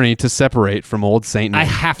a journey to separate from old Saint I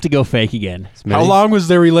Nick. have to go fake again. How long was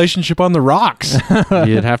their relationship on the rocks?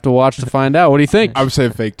 You'd have to watch to find out. What do you think? I would say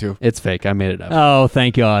fake too. It's fake. I made it up. Oh,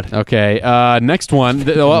 thank God. Okay. Next one.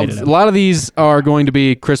 A lot of these are going to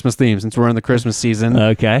be Christmas themes since we're in the Christmas season.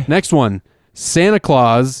 Okay. Next one. Santa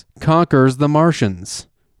Claus conquers the Martians.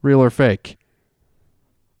 Real or fake?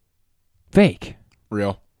 Fake.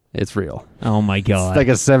 Real. It's real. Oh my God. It's like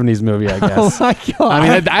a 70s movie, I oh guess. my God. I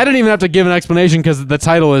mean, I didn't even have to give an explanation because the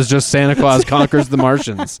title is just Santa Claus conquers the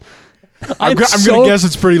Martians. I'm so- gonna guess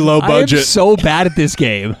it's pretty low I am budget. so bad at this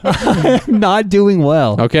game. I'm not doing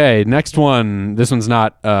well. Okay, next one. This one's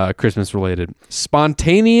not Christmas related.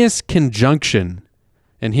 Spontaneous conjunction.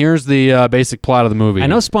 And here's the basic plot of the movie. I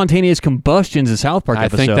know spontaneous combustion's a South Park I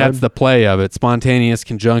episode. think that's the play of it. Spontaneous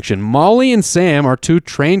conjunction. Molly and Sam are 2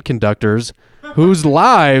 train conductors whose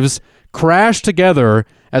lives crash together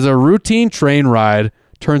as a routine train ride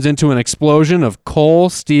turns into an explosion of coal,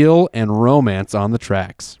 steel, and romance on the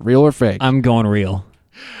tracks. Real or fake? I'm going real.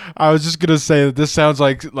 I was just gonna say that this sounds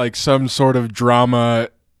like some sort of drama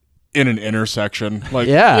in an intersection. Like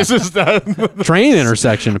Yeah. this is that. Train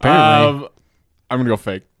intersection, apparently. I'm gonna go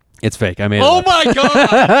fake. It's fake. I made it Oh up. my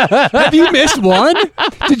God. Have you missed one?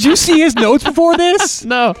 Did you see his notes before this?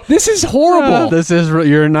 No. This is horrible. This is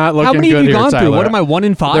you're not looking How many good have you here, gone Tyler. through? What am I, 1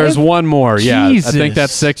 in 5? There's one more. Yeah, I think Jesus.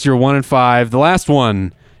 that's 6. You're 1 in 5. The last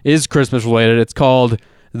one is Christmas related. It's called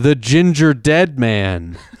The Ginger Dead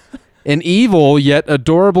Man. An evil yet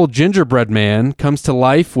adorable gingerbread man comes to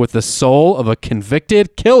life with the soul of a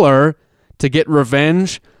convicted killer to get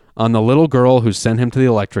revenge on the little girl who sent him to the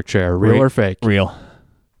electric chair. Real or fake? Real.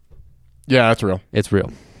 Yeah, that's real. It's real.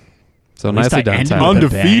 So At least nicely I done, ended Tyler.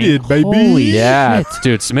 with a Undefeated, bang. baby. Holy Yeah, shit.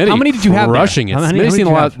 dude, Smitty. How many did you have there? Rushing it. How many Smitty's did seen a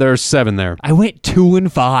you lot. have? There's 7 there. I went 2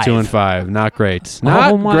 and 5. 2 and 5. Not great.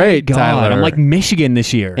 Not oh my great, God. Tyler. I'm like Michigan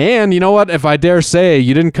this year. And you know what? If I dare say,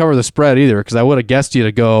 you didn't cover the spread either, because I would have guessed you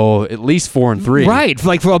to go at least 4 and 3. Right,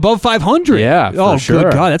 for above 500. Yeah, for oh, sure.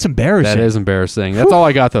 good God, that's embarrassing. That is embarrassing. That's all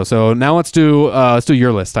I got though. So now let's do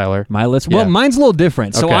your list, Tyler. My list. Yeah. Well, mine's a little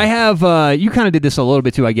different. So Okay. I have. You kind of did this a little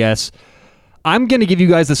bit too, I guess. I'm going to give you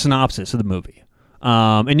guys the synopsis of the movie,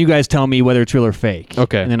 and you guys tell me whether it's real or fake.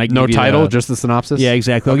 Okay. And then I can no give you title, the- just the synopsis. Yeah,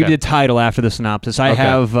 exactly. I'll give Okay. you the title after the synopsis. I Okay.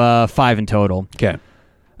 have 5 in total. Okay.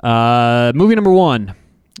 Movie number 1.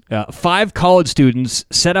 5 college students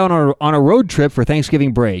set out on a road trip for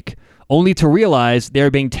Thanksgiving break, only to realize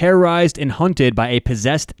they're being terrorized and hunted by a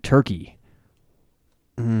possessed turkey.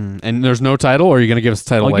 And there's no title, or are you going to give us the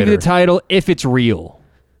title I'll later? give you the title if it's real.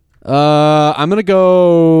 I'm gonna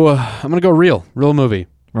go real movie.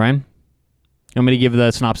 Ryan, you want me to give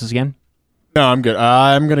the synopsis again? No, I'm good.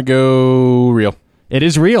 I'm gonna go real. It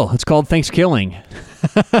is real. It's called Thanksgiving.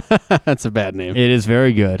 That's a bad name. It is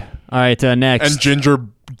very good. All right, next. And Ginger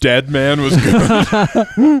Dead Man was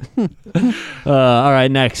good. All right,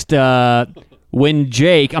 next. When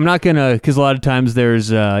Jake, I'm not going to, because a lot of times there's,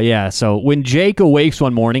 so when Jake awakes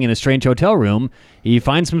one morning in a strange hotel room, he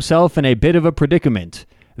finds himself in a bit of a predicament.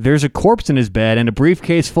 There's a corpse in his bed and a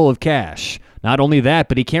briefcase full of cash. Not only that,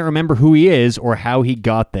 but he can't remember who he is or how he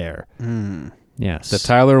got there. Yes. The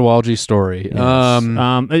Tyler Walgie story. Yes.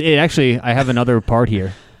 It actually, I have another part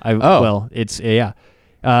here. Well, it's,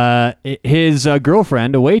 his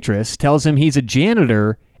girlfriend, a waitress, tells him he's a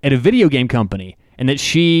janitor at a video game company and that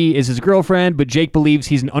she is his girlfriend, but Jake believes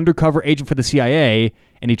he's an undercover agent for the CIA,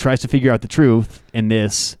 and he tries to figure out the truth in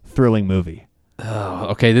this thrilling movie. Oh,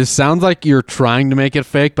 okay, this sounds like you're trying to make it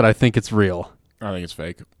fake, but I think it's real. I think it's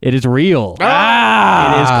fake. It is real. It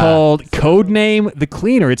is called Codename The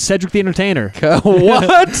Cleaner. It's Cedric the Entertainer.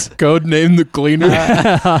 What? Codename The Cleaner.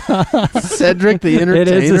 Cedric the Entertainer? It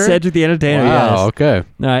is the Cedric the Entertainer, Wow, yes. okay. All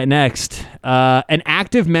right, next. An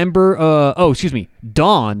active member,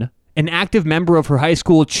 Dawn, an active member of her high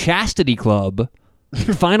school chastity club,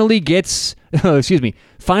 finally gives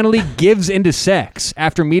into sex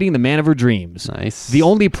after meeting the man of her dreams. Nice. The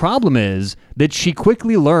only problem is that she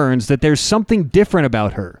quickly learns that there's something different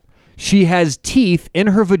about her. She has teeth in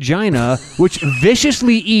her vagina, which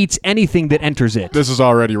viciously eats anything that enters it. This is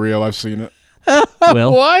already real. I've seen it.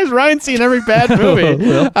 Will? Why is Ryan seeing every bad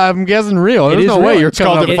movie? I'm guessing real. There's is no real. way you're It's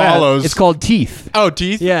called coming It up bad. Follows. It's called Teeth. Oh,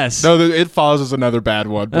 Teeth? Yes. No, It Follows is another bad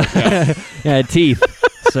one. But yeah. Yeah, Teeth.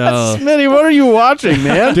 So, Smitty, what are you watching,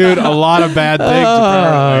 man? Dude, a lot of bad things,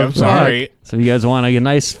 apparently. I'm sorry. so you guys want a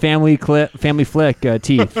nice family flick,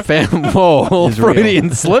 Teeth. Whoa, Is real.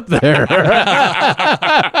 Freudian slip there.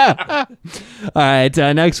 All right,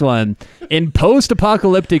 next one. In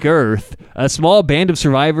post-apocalyptic Earth, a small band of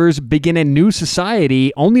survivors begin a new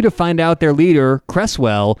society only to find out their leader,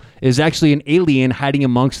 Cresswell, is actually an alien hiding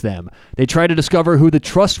amongst them. They try to discover who the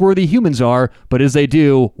trustworthy humans are, but as they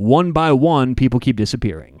do, one by one, people keep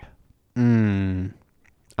disappearing. I'm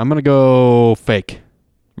going to go fake.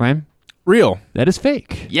 Ryan? Real. That is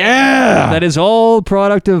fake. Yeah. That is all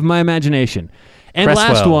product of my imagination. And Cresswell,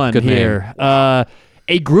 last one good here.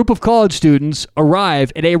 A group of college students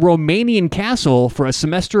arrive at a Romanian castle for a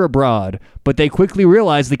semester abroad, but they quickly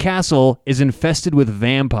realize the castle is infested with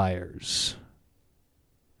vampires.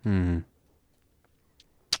 I'm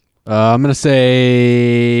going to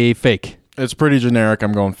say fake. It's pretty generic.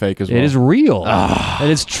 I'm going fake as well. It is real. That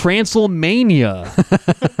is Transylmania.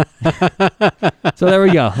 So there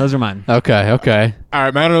we go. Those are mine. Okay. All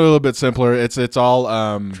right, mine are a little bit simpler. It's all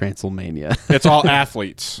Transylmania. it's all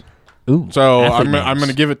athletes. Ooh, So athlete I'm names. going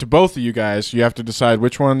to give it to both of you guys. You have to decide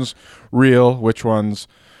which one's real, which one's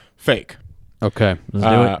fake. Okay. Let's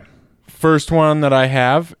do it. First one that I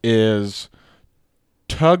have is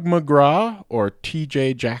Tug McGraw or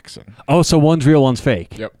T.J. Jackson. Oh, so one's real, one's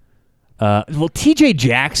fake. Yep. Well, T.J.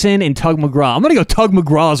 Jackson and Tug McGraw. I'm going to go Tug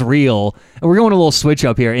McGraw's real. And we're going a little switch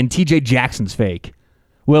up here, and T.J. Jackson's fake.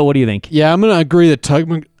 Will, what do you think? Yeah, I'm going to agree that Tug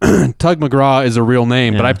McGraw is a real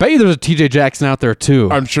name, but Yeah. I bet you there's a TJ Jackson out there too.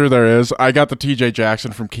 I'm sure there is. I got the T.J.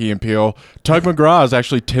 Jackson from Key and Peele. Tug McGraw is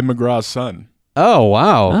actually Tim McGraw's son. Oh,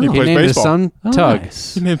 wow. He plays named his baseball. son Oh, Tug.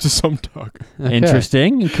 nice. He names his son Tug. Okay.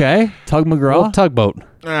 Interesting. Okay. Tug McGraw. Well, tugboat.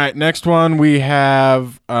 All right, next one we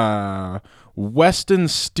have Weston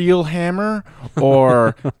Steelhammer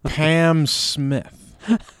or Pam Smith.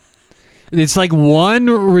 It's like one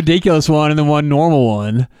ridiculous one and then one normal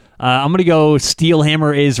one. I'm going to go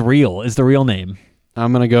Steelhammer is the real name.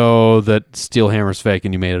 I'm going to go that Steelhammer's fake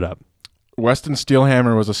and you made it up. Weston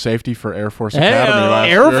Steelhammer was a safety for Air Force Academy last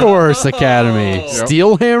Air year. Force Academy.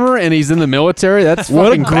 Steelhammer, and he's in the military? That's What a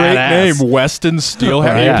fucking great badass. name, Weston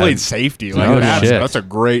Steelhammer. Yeah. He played safety. Like Oh, that's, shit. that's a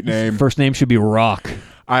great name. First name should be Rock.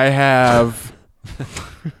 I have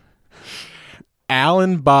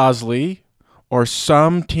Alan Bosley or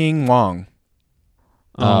Sum Ting Wong.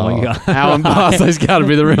 Oh, my God. Alan Bosley's got to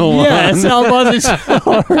be the real one. Yes, Al Buzzard's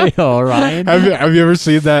real, Ryan. Have you ever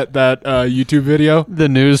seen that YouTube video? The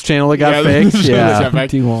news channel that got Yeah, faked? the news channel that got Yeah.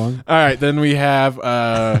 faked. Too long. All right, then we have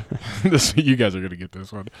this. You guys are gonna get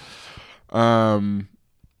this one. I'm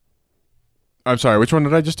sorry. Which one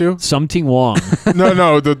did I just do? Something Wong.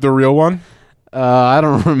 No, the real one. I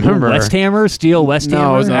don't remember. West Hammer? Steel West Hammer?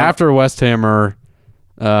 No, it was after West Hammer.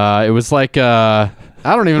 It was like,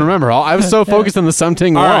 I don't even remember. I was so focused on the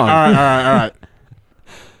something All wrong. right.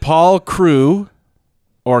 Paul Crew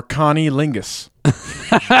or Connie Lingus?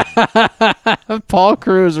 Paul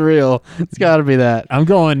Crews real. It's got to be that. I'm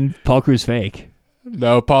going Paul Crews fake.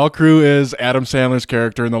 No, Paul Crew is Adam Sandler's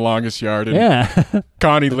character in The Longest Yard. And Yeah.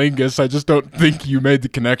 Connie Lingus, I just don't think you made the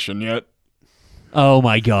connection yet. Oh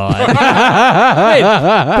my God.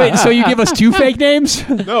 wait, so you give us 2 fake names?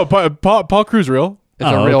 No, Paul Crews real. It's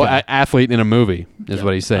a real okay. athlete in a movie, is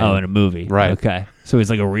what he's saying. Oh, in a movie. Right. Okay. So he's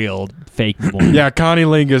like a real fake one. Yeah, Connie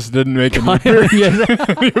Lingus didn't make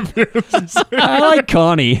any appearances. I like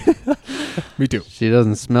Connie. Me too. She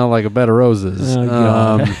doesn't smell like a bed of roses. Oh,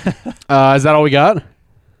 God. Is that all we got?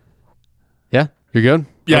 Yeah? You're good?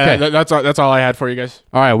 Yeah, Okay. that's all I had for you guys.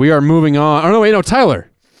 All right, we are moving on. Oh, no, wait, no, Tyler.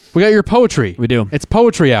 We got your poetry. We do. It's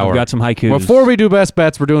poetry hour. We've got some haikus. Before we do best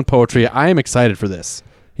bets, we're doing poetry. I am excited for this.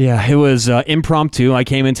 Yeah, it was impromptu. I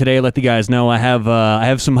came in today, let the guys know I have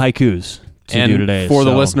some haikus to do today. For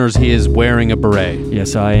the so- listeners, he is wearing a beret.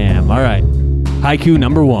 Yes, I am. All right. Haiku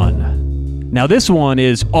number 1. Now, this one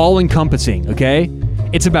is all-encompassing, okay?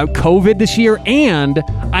 It's about COVID this year, and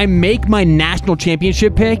I make my national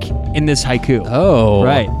championship pick in this haiku. Oh.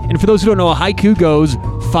 Right. And for those who don't know, a haiku goes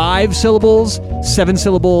 5 syllables, 7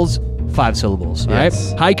 syllables, 5 syllables. All right?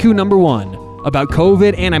 Yes. Haiku number 1 about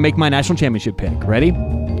COVID, and I make my national championship pick. Ready?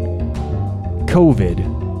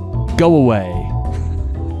 COVID, go away.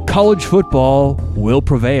 College football will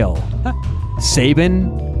prevail.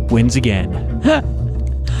 Saban wins again.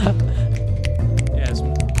 Yes.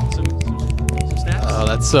 Some snaps. Oh,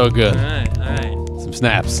 that's so good. All right. Some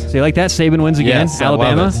snaps. So you like that? Saban wins again? Yes, I love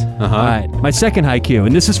Alabama? it. Uh-huh. All right. My second haiku,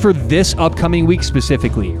 and this is for this upcoming week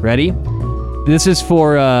specifically. Ready? This is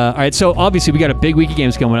for, all right, so obviously we got a big week of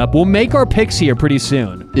games coming up. We'll make our picks here pretty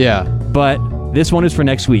soon, Yeah. but this one is for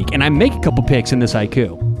next week, and I make a couple picks in this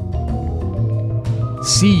haiku.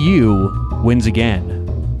 CU wins again.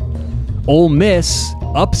 Ole Miss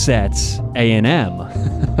upsets A&M.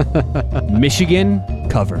 Michigan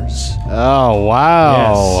covers. Oh,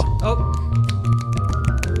 wow. Yes. Oh.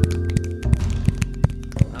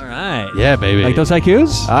 All right. Yeah, baby. Like those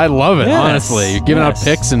haikus? I love it, Yes. honestly. You're giving out Yes.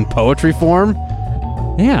 picks in poetry form.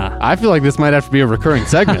 Yeah. I feel like this might have to be a recurring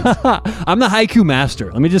segment. I'm the haiku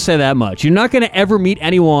master. Let me just say that much. You're not going to ever meet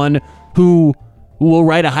anyone who will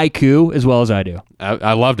write a haiku as well as I do.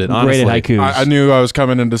 I loved it, I'm great honestly. at haikus. I knew I was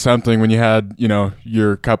coming into something when you had,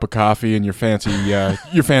 your cup of coffee and your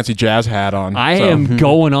fancy jazz hat on. I So- am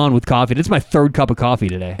going on with coffee. It's my 3rd cup of coffee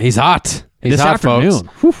today. He's hot. He's This hot, afternoon.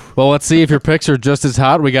 folks. Well, let's see if your picks are just as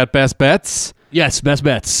hot. We got best bets. Yes, best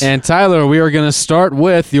bets. And Tyler, we are going to start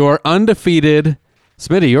with your undefeated,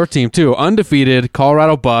 Smitty, your team too, undefeated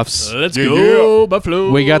Colorado Buffs. Let's go, Buffalo.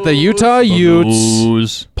 We got the Utah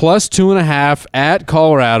Utes plus 2.5 at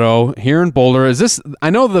Colorado here in Boulder. Is this? I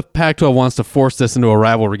know the Pac-12 wants to force this into a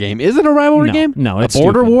rivalry game. Is it a rivalry game? No, it's a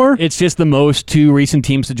border stupid. war. It's just the most 2 recent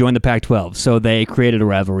teams to join the Pac-12, so they created a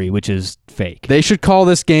rivalry, which is fake. They should call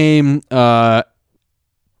this game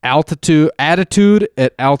attitude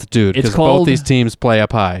at altitude It's because both called- these teams play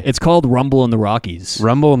up high. It's called Rumble in the Rockies.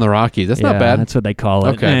 Rumble in the Rockies. That's not bad. That's what they call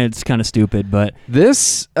it. Okay. And it's kind of stupid, but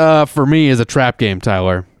This, for me, is a trap game,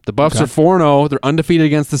 Tyler. The Buffs Okay. are 4-0. They're undefeated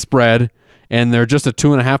against the spread, and they're just a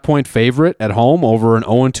 2.5-point favorite at home over an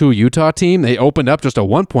 0-2 Utah team. They opened up just a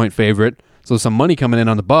 1-point favorite, so some money coming in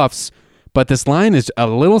on the Buffs. But this line is a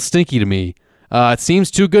little stinky to me. It seems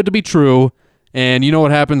too good to be true, and you know what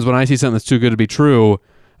happens when I see something that's too good to be true.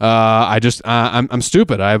 I'm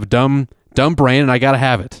stupid. I have a dumb brain, and I gotta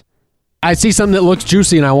have it. I see something that looks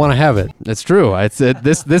juicy and I want to have it. It's true.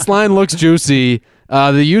 This line looks juicy.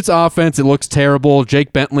 The Utes offense, it looks terrible.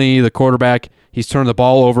 Jake Bentley, the quarterback, he's turned the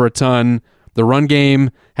ball over a ton. The run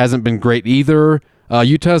game hasn't been great either.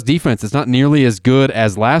 Utah's defense is not nearly as good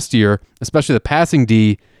as last year, especially the passing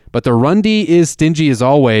D, but the run D is stingy as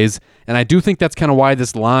always, and I do think that's kind of why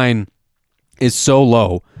this line is so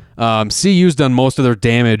low. CU's done most of their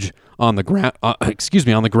damage on the ground. On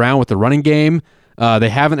the ground with the running game. They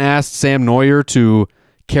haven't asked Sam Neuer to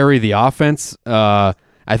carry the offense. I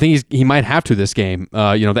think he might have to this game.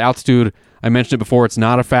 The altitude, I mentioned it before, it's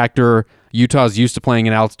not a factor. Utah's used to playing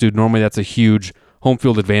in altitude. Normally that's a huge home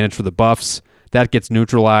field advantage for the Buffs. That gets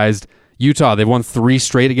neutralized. Utah, they've won 3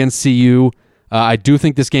 straight against CU. I do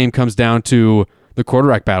think this game comes down to the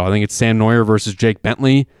quarterback battle. I think it's Sam Neuer versus Jake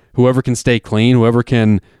Bentley. Whoever can stay clean, whoever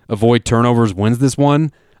can avoid turnovers wins this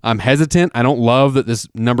one. I'm hesitant. I don't love that this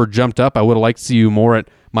number jumped up. I would have liked to see you more at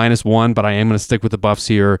 -1, but I am going to stick with the Buffs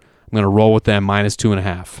here. I'm going to roll with them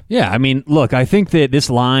 -2.5. yeah, I mean, look, I think that this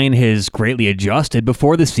line has greatly adjusted.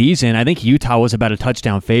 Before the season, I think Utah was about a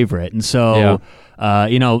touchdown favorite. And so,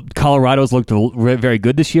 Colorado's looked very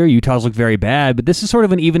good this year. Utah's looked very bad, but this is sort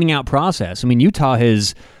of an evening out process. I mean, Utah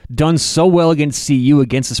has done so well against CU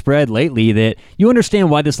against the spread lately that you understand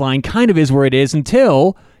why this line kind of is where it is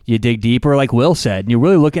until you dig deeper, like Will said, and you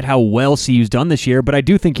really look at how well CU's done this year. But I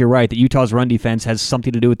do think you're right that Utah's run defense has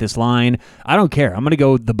something to do with this line. I don't care. I'm going to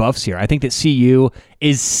go with the Buffs here. I think that CU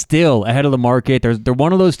is still ahead of the market. They're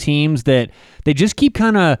one of those teams that they just keep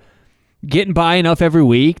kind of getting by enough every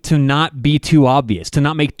week to not be too obvious, to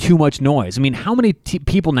not make too much noise. I mean, how many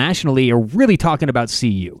people nationally are really talking about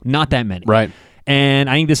CU? Not that many. Right. And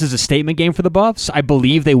I think this is a statement game for the Buffs. I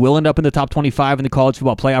believe they will end up in the top 25 in the college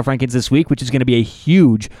football playoff rankings this week, which is going to be a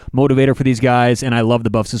huge motivator for these guys. And I love the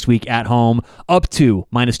Buffs this week at home, up to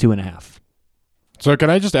 -2.5. So can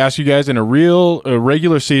I just ask you guys, in a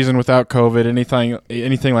regular season without COVID,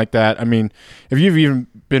 anything like that? I mean, if you've even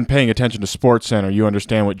been paying attention to SportsCenter, you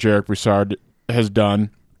understand what Jarek Broussard has done.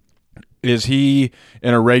 Is he,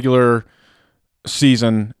 in a regular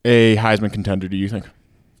season, a Heisman contender, do you think?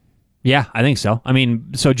 Yeah, I think so. I mean,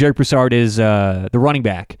 so Jarek Broussard is the running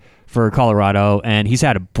back for Colorado, and he's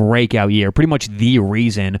had a breakout year, pretty much the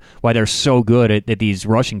reason why they're so good at these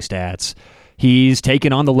rushing stats. He's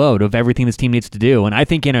taken on the load of everything this team needs to do, and I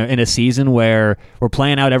think in a season where we're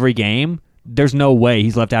playing out every game, there's no way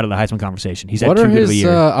he's left out of the Heisman conversation. He's had too good of a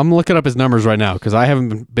year. I'm looking up his numbers right now because I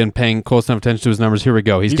haven't been paying close enough attention to his numbers. Here we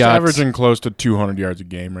go. He's got averaging close to 200 yards a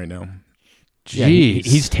game right now. Yeah, Jeez.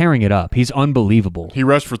 he's tearing it up. He's unbelievable. He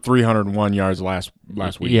rushed for 301 yards last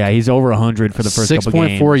week. Yeah, he's over 100 for the first couple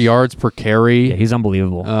games. 6.4 yards per carry. Yeah, he's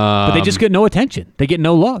unbelievable. But they just get no attention. They get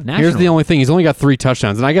no love nationally. Here's the only thing. He's only got 3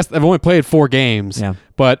 touchdowns. And I guess I've only played 4 games. Yeah.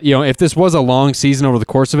 But, if this was a long season over the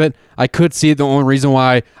course of it, I could see the only reason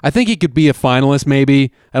why. I think he could be a finalist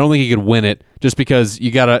maybe. I don't think he could win it just because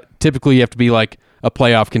typically you have to be like a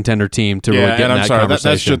playoff contender team to really get in that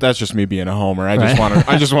conversation. That's just me being a homer. I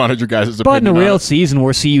just wanted your guys' opinion. But in a real season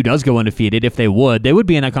where CU does go undefeated, if they would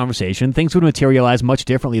be in that conversation. Things would materialize much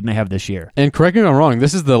differently than they have this year. And correct me if I'm wrong,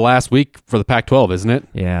 this is the last week for the Pac-12, isn't it?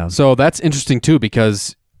 Yeah. So that's interesting too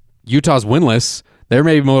because Utah's winless. They're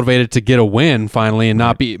maybe motivated to get a win finally and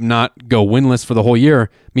not go winless for the whole year.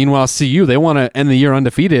 Meanwhile, CU, they want to end the year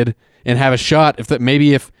undefeated and have a shot if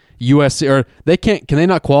USC or can they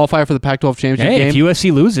not qualify for the Pac-12 championship game? If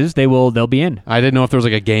USC loses, they'll be in. I didn't know if there was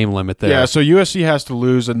like a game limit there. Yeah, so USC has to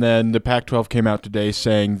lose, and then the Pac-12 came out today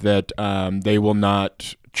saying that they will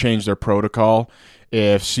not change their protocol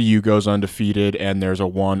if CU goes undefeated and there's a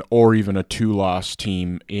 1 or even a 2-loss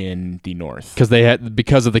team in the North.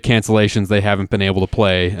 Because of the cancellations, they haven't been able to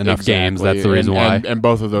play enough games. That's the reason why. And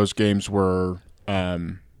both of those games were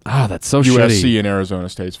that's so USC shitty. and Arizona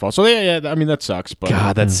State's fault. So I mean that sucks. But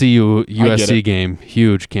God, that CU USC game,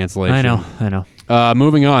 huge cancellation. I know.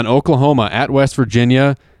 Moving on, Oklahoma at West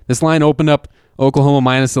Virginia. This line opened up Oklahoma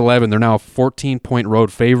 -11. They're now a 14-point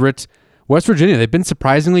road favorite. West Virginia, they've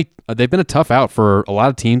been a tough out for a lot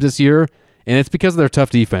of teams this year, and it's because of their tough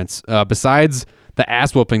defense. Besides the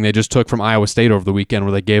ass whooping they just took from Iowa State over the weekend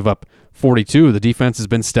where they gave up 42, the defense has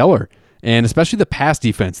been stellar, and especially the pass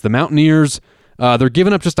defense. The Mountaineers, they're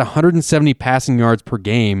giving up just 170 passing yards per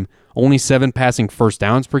game, only 7 passing first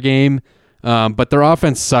downs per game, but their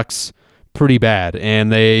offense sucks pretty bad,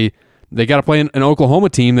 and they got to play an Oklahoma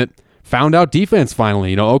team that found out defense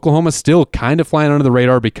finally. Oklahoma's still kind of flying under the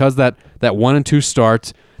radar because that 1-2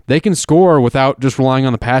 start. They can score without just relying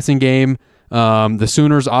on the passing game. The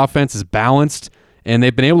Sooners' offense is balanced, and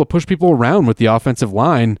they've been able to push people around with the offensive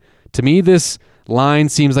line. To me, this line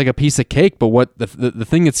seems like a piece of cake, but what the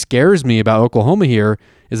thing that scares me about Oklahoma here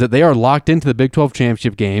is that they are locked into the Big 12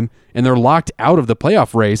 championship game, and they're locked out of the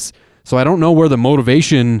playoff race. So I don't know where the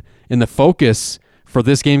motivation and the focus for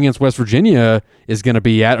this game against West Virginia is going to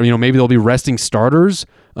be at, or maybe they'll be resting starters.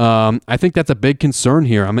 I think that's a big concern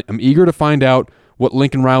here. I'm eager to find out what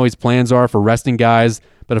Lincoln Riley's plans are for resting guys,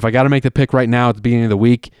 but if I got to make the pick right now at the beginning of the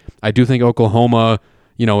week, I do think Oklahoma,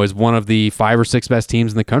 is one of the 5 or 6 best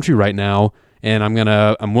teams in the country right now, and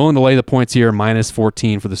I'm willing to lay the points here,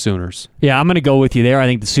 -14 for the Sooners. Yeah, I'm going to go with you there. I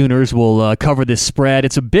think the Sooners will cover this spread.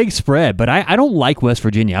 It's a big spread, but I don't like West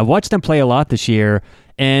Virginia. I've watched them play a lot this year,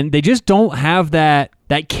 and they just don't have that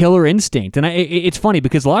killer instinct. And it's funny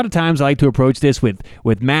because a lot of times I like to approach this with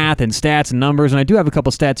math and stats and numbers, and I do have a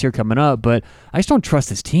couple stats here coming up, but I just don't trust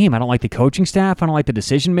this team. I don't like the coaching staff. I don't like the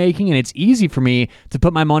decision-making, and it's easy for me to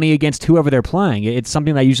put my money against whoever they're playing. It's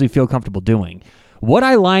something that I usually feel comfortable doing. What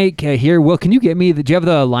I like here, Will, can you get me, do you have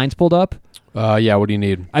the lines pulled up? Yeah, what do you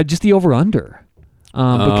need? Just the over-under.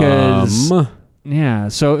 Because, yeah,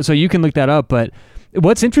 so you can look that up, but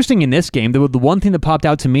what's interesting in this game, the one thing that popped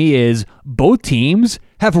out to me is both teams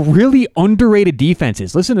have really underrated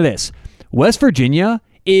defenses. Listen to this. West Virginia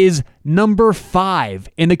is number 5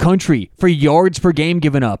 in the country for yards per game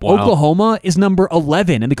given up. Wow. Oklahoma is number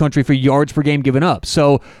 11 in the country for yards per game given up.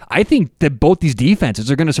 So I think that both these defenses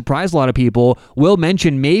are going to surprise a lot of people. Will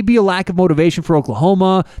mentioned maybe a lack of motivation for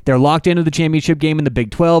Oklahoma. They're locked into the championship game in the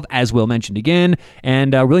Big 12, as Will mentioned again,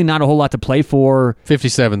 and really not a whole lot to play for.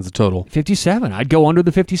 57's the total. 57. I'd go under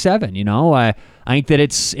the 57. I think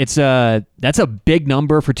that that's a big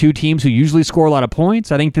number for two teams who usually score a lot of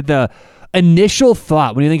points. I think that the initial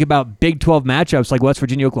thought when you think about Big 12 matchups like West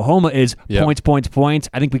Virginia, Oklahoma is points.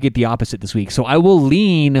 I think we get the opposite this week. So I will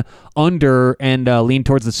lean under and lean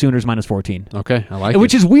towards the Sooners minus 14. Okay, I like it.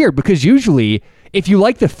 Which is weird because usually if you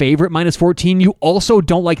like the favorite minus 14, you also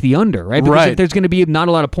don't like the under, right? Because if there's going to be not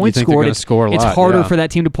a lot of points think they're scored, gonna score a it's lot, harder yeah. for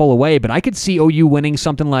that team to pull away. But I could see OU winning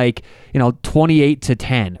something like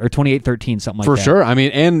 28-10 or 28-13, something like that. For sure. I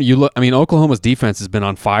mean, and you look. I mean, Oklahoma's defense has been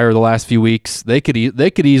on fire the last few weeks. They could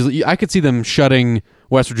easily. I could see them shutting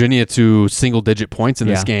West Virginia to single-digit points in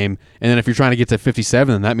this game. And then if you're trying to get to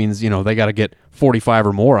 57, then that means they got to get 45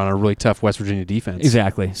 or more on a really tough West Virginia defense.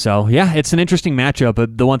 Exactly. So yeah, it's an interesting matchup.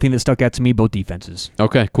 But the one thing that stuck out to me, both defenses.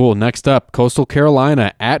 Okay, cool. Next up, Coastal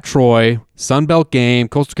Carolina at Troy. Sun Belt game.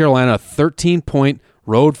 Coastal Carolina, a 13-point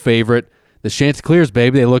road favorite. The Chanticleers,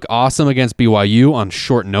 baby, they look awesome against BYU on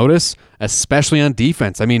short notice, especially on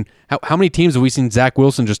defense. I mean, how many teams have we seen Zach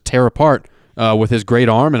Wilson just tear apart with his great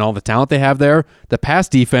arm and all the talent they have there? The pass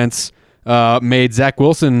defense made Zach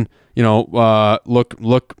Wilson,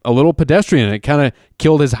 look a little pedestrian. It kind of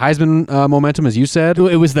killed his Heisman momentum, as you said.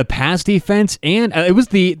 It was the pass defense, and it was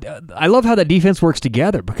I love how that defense works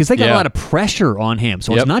together because they got a lot of pressure on him.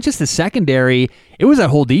 So it's not just the secondary; it was that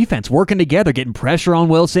whole defense working together, getting pressure on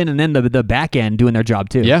Wilson, and then the back end doing their job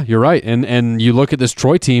too. Yeah, you're right. And you look at this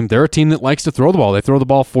Troy team; they're a team that likes to throw the ball. They throw the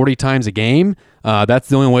ball 40 times a game. That's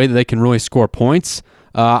the only way that they can really score points.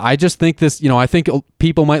 I just think this, I think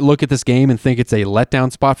people might look at this game and think it's a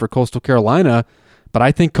letdown spot for Coastal Carolina, but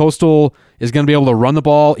I think Coastal is going to be able to run the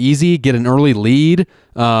ball easy, get an early lead.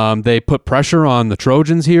 They put pressure on the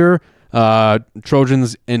Trojans here.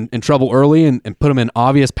 Trojans in trouble early and put them in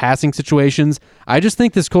obvious passing situations. I just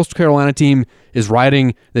think this Coastal Carolina team is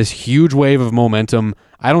riding this huge wave of momentum.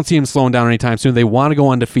 I don't see them slowing down anytime soon. They want to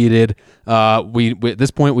go undefeated. We at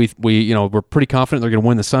this point we're pretty confident they're going to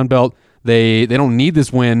win the Sun Belt. They don't need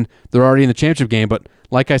this win. They're already in the championship game. But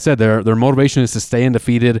like I said, their motivation is to stay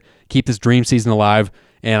undefeated, keep this dream season alive.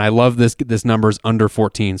 And I love this number's under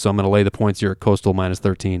 14, so I'm going to lay the points here at Coastal minus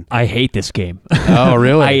 13. I hate this game. Oh,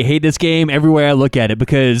 really? I hate this game everywhere I look at it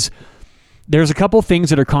because there's a couple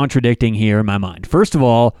things that are contradicting here in my mind. First of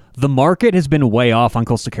all, the market has been way off on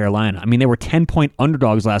Coastal Carolina. I mean, they were 10-point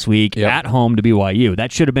underdogs last week at home to BYU.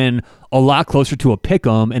 That should have been a lot closer to a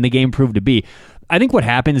pick-em, and the game proved to be. I think what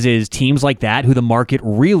happens is teams like that who the market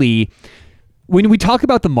really... When we talk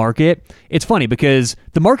about the market, it's funny because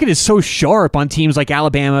the market is so sharp on teams like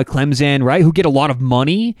Alabama, Clemson, right, who get a lot of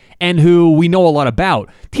money and who we know a lot about.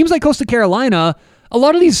 Teams like Coastal Carolina, a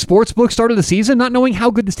lot of these sports books started the season not knowing how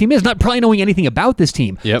good this team is, not probably knowing anything about this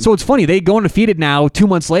team. Yep. So it's funny, they go undefeated now 2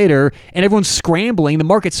 months later, and everyone's scrambling, the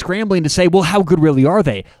market's scrambling to say, well, how good really are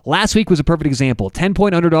they? Last week was a perfect example.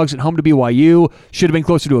 10-point underdogs at home to BYU, should have been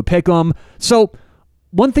closer to a pick-em. So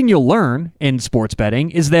one thing you'll learn in sports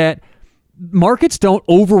betting is that markets don't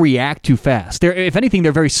overreact too fast. If anything,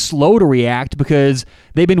 they're very slow to react because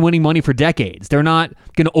they've been winning money for decades. They're not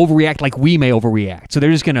going to overreact like we may overreact. So they're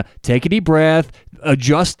just going to take a deep breath,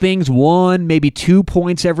 adjust things 1, maybe 2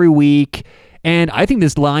 points every week. And I think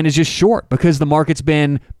this line is just short because the market's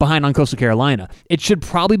been behind on Coastal Carolina. It should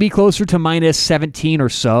probably be closer to minus 17 or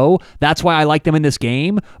so. That's why I like them in this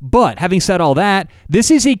game. But having said all that,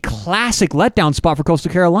 this is a classic letdown spot for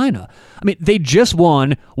Coastal Carolina. I mean, they just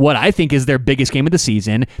won what I think is their biggest game of the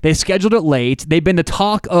season. They scheduled it late. They've been the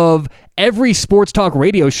talk of every sports talk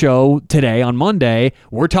radio show today on Monday.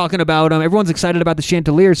 We're talking about them. Everyone's excited about the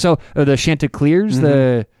Chanticleers. Or the Chanticleers,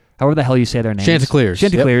 however the hell you say their names. Chanticleers.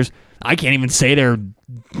 Yep. I can't even say their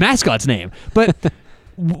mascot's name. But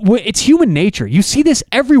it's human nature. You see this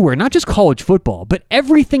everywhere, not just college football, but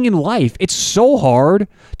everything in life. It's so hard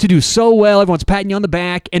to do so well. Everyone's patting you on the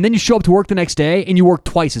back, and then you show up to work the next day, and you work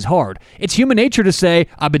twice as hard. It's human nature to say,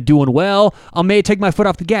 I've been doing well. I may take my foot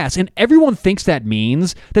off the gas. And everyone thinks that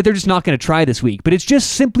means that they're just not going to try this week. But it's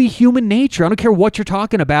just simply human nature. I don't care what you're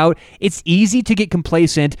talking about. It's easy to get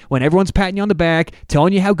complacent when everyone's patting you on the back,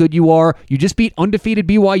 telling you how good you are. You just beat undefeated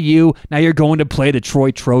BYU. Now you're going to play the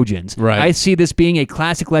Troy Trojans. Right. I see this being a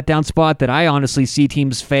classic letdown spot that I honestly see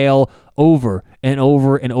teams fail over and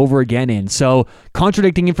over again in. So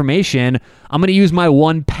contradicting information, I'm going to use my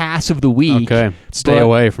one pass of the week. Okay. Stay But-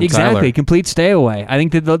 away from exactly, Tyler. complete stay away. I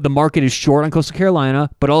think that the market is short on Coastal Carolina,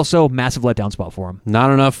 but also massive letdown spot for them.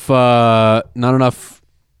 Not enough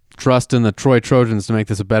trust in the Troy Trojans to make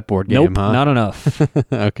this a bet board game, Nope, huh? not enough.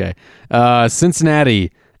 Okay.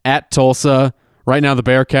 Cincinnati at Tulsa. Right now, the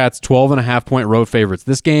Bearcats 12.5-point road favorites.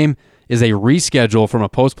 This game is a reschedule from a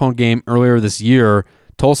postponed game earlier this year.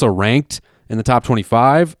 Tulsa ranked in the top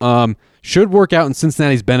 25. Should work out in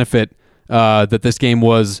Cincinnati's benefit that this game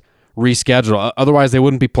was rescheduled. Otherwise, they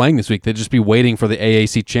wouldn't be playing this week. They'd just be waiting for the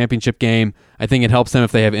AAC championship game. I think it helps them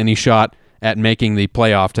if they have any shot at making the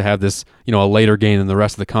playoff to have this, a later game than the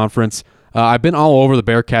rest of the conference. I've been all over the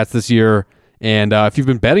Bearcats this year, and if you've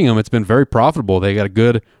been betting them, it's been very profitable. They got a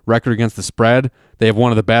good record against the spread. They have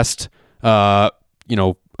one of the best,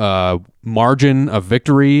 margin of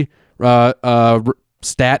victory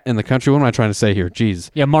stat in the country. What am I trying to say here? Jeez.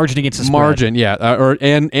 Yeah, margin against the spread. Margin, yeah,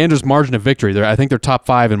 and just margin of victory. I think they're top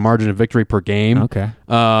 5 in margin of victory per game. Okay.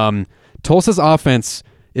 Tulsa's offense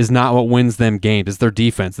is not what wins them games. It's their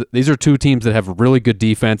defense. These are two teams that have really good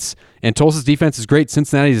defense, and Tulsa's defense is great.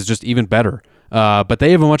 Cincinnati's is just even better. But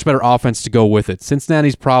they have a much better offense to go with it.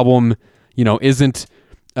 Cincinnati's problem, isn't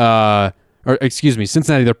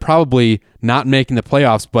Cincinnati, they're probably not making the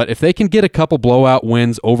playoffs, but if they can get a couple blowout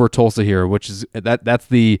wins over Tulsa here, which is that's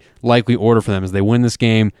the likely order for them, is they win this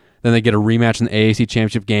game, then they get a rematch in the AAC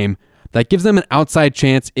championship game. That gives them an outside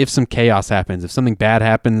chance if some chaos happens. If something bad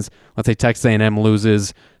happens, let's say Texas A&M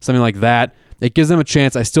loses, something like that, it gives them a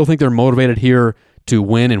chance. I still think they're motivated here to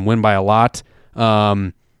win and win by a lot.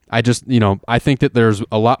 I think that there's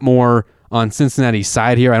a lot more on Cincinnati's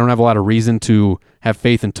side here. I don't have a lot of reason to have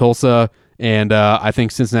faith in Tulsa, and I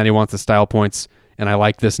think Cincinnati wants the style points, and I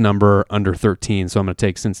like this number under 13, so I'm going to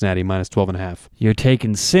take Cincinnati minus 12.5. You're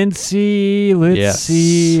taking Cincy. Let's Yes.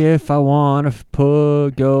 see if I want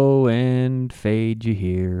to go and fade you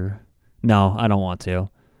here. No, I don't want to.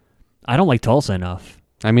 I don't like Tulsa enough.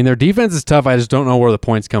 I mean, their defense is tough. I just don't know where the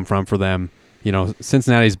points come from for them.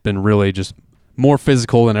 Cincinnati's been really just more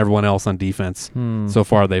physical than everyone else on defense so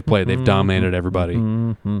far they've played. They've dominated everybody.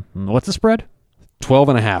 What's the spread?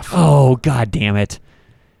 12.5. Oh, God damn it.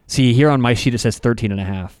 See, here on my sheet it says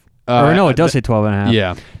 13.5. Or no, it does say 12.5.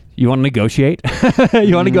 Yeah. You want to negotiate?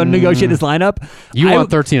 You want to go negotiate this lineup? You I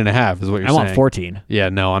want 13.5 is what you're I saying. want 14. Yeah,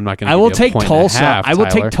 no, I'm not going to I will take Tulsa. I will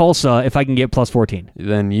take Tulsa if I can get plus 14.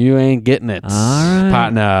 Then you ain't getting it. All right.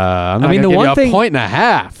 Partner. I'm not I mean, going the to one give you thing- a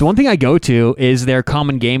 1.5. The one thing I go to is their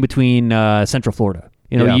common game between Central Florida.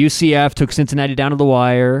 Yeah. UCF took Cincinnati down to the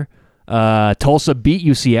wire. Tulsa beat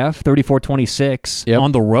UCF 34-26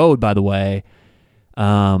 on the road, by the way.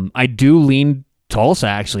 I do lean Tulsa,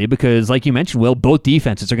 actually, because like you mentioned, Will, both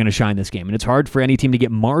defenses are going to shine this game. And it's hard for any team to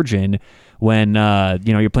get margin when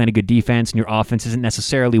you're playing a good defense and your offense isn't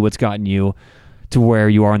necessarily what's gotten you to where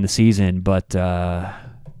you are in the season. But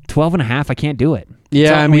 12.5, I can't do it.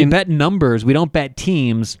 Yeah, I we mean, bet numbers. We don't bet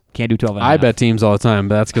teams. Can't do 12.5. I bet teams all the time,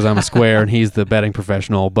 but that's because I'm a square and he's the betting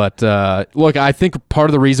professional. But look, I think part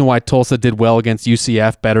of the reason why Tulsa did well against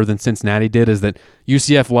UCF better than Cincinnati did is that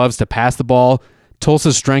UCF loves to pass the ball.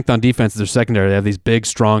 Tulsa's strength on defense is their secondary. They have these big,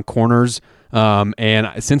 strong corners,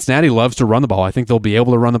 and Cincinnati loves to run the ball. I think they'll be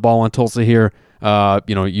able to run the ball on Tulsa here.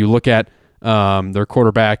 You look at their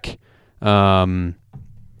quarterback.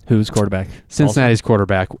 Who's quarterback? Cincinnati's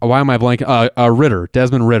quarterback. Why am I blanking? Ritter,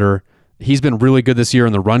 Desmond Ritter. He's been really good this year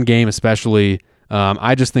in the run game, especially.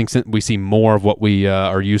 I just think we see more of what we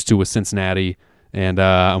are used to with Cincinnati, and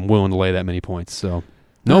I'm willing to lay that many points. So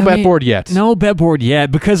no bet board yet. No bet board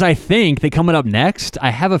yet, because I think that coming up next,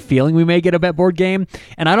 I have a feeling we may get a bet board game,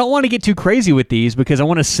 and I don't want to get too crazy with these because I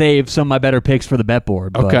want to save some of my better picks for the bet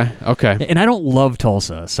board. But, Okay. And I don't love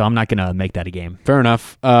Tulsa, so I'm not going to make that a game. Fair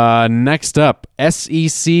enough. Next up,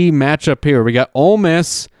 SEC matchup here. We got Ole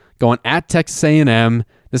Miss going at Texas A&M.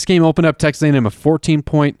 This game opened up Texas A&M a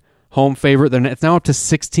 14-point home favorite. Then it's now up to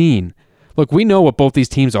 16. Look, we know what both these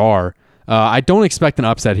teams are. I don't expect an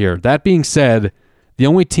upset here. That being said, the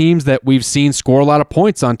only teams that we've seen score a lot of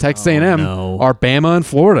points on Texas A&M are Bama and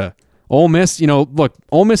Florida. Ole Miss, look,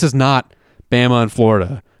 Ole Miss is not Bama and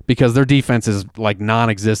Florida because their defense is like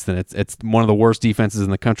non-existent. It's one of the worst defenses in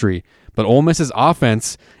the country. But Ole Miss's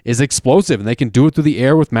offense is explosive, and they can do it through the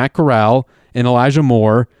air with Matt Corral and Elijah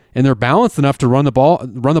Moore, and they're balanced enough to run the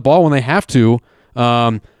ball when they have to.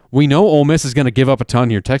 We know Ole Miss is going to give up a ton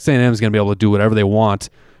here. Texas A&M is going to be able to do whatever they want.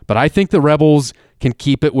 But I think the Rebels can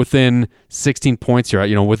keep it within 16 points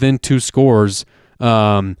here, within 2 scores.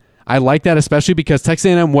 I like that, especially because Texas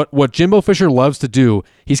A&M, what Jimbo Fisher loves to do,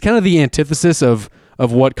 he's kind of the antithesis of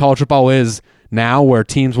what college football is now, where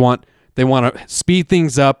teams want They want to speed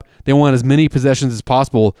things up. They want as many possessions as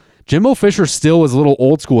possible. Jimbo Fisher still is a little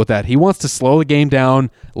old school with that. He wants to slow the game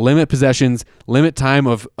down, limit possessions, limit time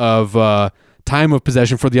of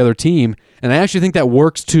possession for the other team. And I actually think that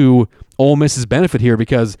works to Ole Miss's benefit here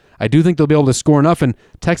because I do think they'll be able to score enough, and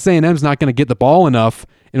Texas A&M's not going to get the ball enough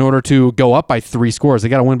in order to go up by 3 scores. They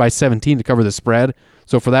got to win by 17 to cover the spread.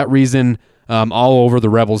 So for that reason, all over the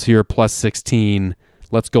Rebels here, plus 16.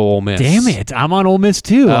 Let's go Ole Miss. Damn it. I'm on Ole Miss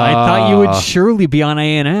too. I thought you would surely be on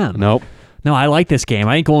A&M. Nope. No, I like this game.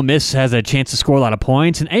 I think Ole Miss has a chance to score a lot of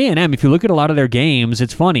points. And A&M, if you look at a lot of their games,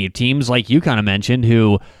 it's funny. Teams like you kind of mentioned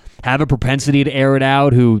who have a propensity to air it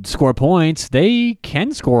out, who score points, they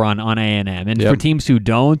can score on A&M. And for teams who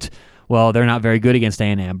don't, well, they're not very good against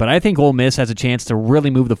A&M. But I think Ole Miss has a chance to really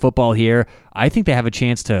move the football here. I think they have a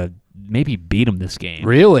chance to maybe beat them this game.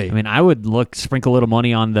 Really? I mean, I would sprinkle a little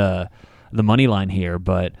money on the money line here.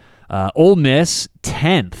 But Ole Miss,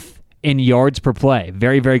 10th. In yards per play.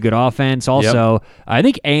 Very, very good offense. Also, I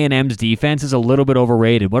think A&M's defense is a little bit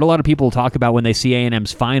overrated. What a lot of people talk about when they see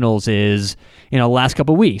A&M's finals is, last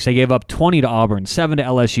couple of weeks, they gave up 20 to Auburn, 7 to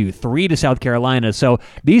LSU, 3 to South Carolina. So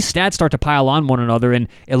these stats start to pile on one another, and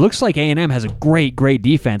it looks like A&M has a great, great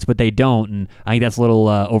defense, but they don't, and I think that's a little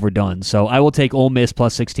overdone. So I will take Ole Miss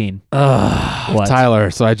plus 16. What? Tyler,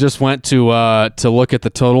 so I just went to look at the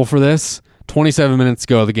total for this. 27 minutes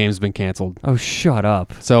ago, the game's been canceled. Oh, shut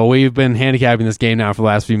up. So we've been handicapping this game now for the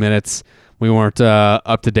last few minutes. We weren't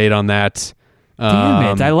up to date on that.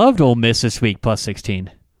 Damn it. I loved Ole Miss this week, plus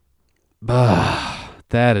 16.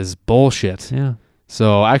 That is bullshit. Yeah.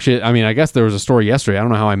 So actually, I guess there was a story yesterday. I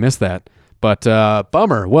don't know how I missed that. But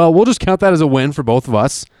bummer. Well, we'll just count that as a win for both of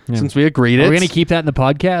us since we agreed it. Are we going to keep that in the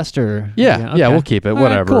podcast? Or Yeah, we'll keep it. All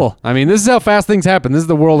Whatever. right, cool. This is how fast things happen. This is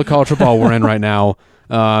the world of college football we're in right now.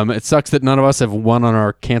 It sucks that none of us have won on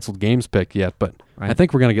our canceled games pick yet, but I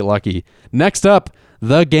think we're going to get lucky. Next up,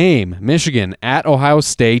 the game. Michigan at Ohio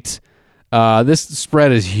State. This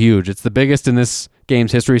spread is huge. It's the biggest in this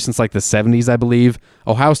game's history since like the 70s, I believe.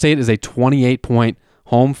 Ohio State is a 28-point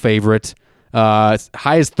home favorite. As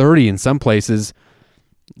high as 30 in some places.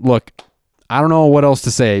 Look, I don't know what else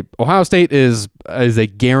to say. Ohio State is a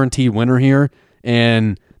guaranteed winner here,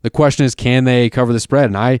 and the question is, can they cover the spread?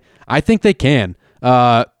 And I think they can.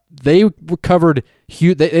 They recovered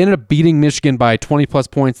huge. They ended up beating Michigan by 20-plus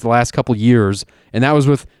points the last couple years, and that was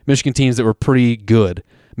with Michigan teams that were pretty good.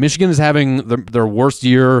 Michigan is having their worst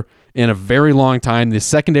year in a very long time. The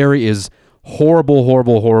secondary is horrible,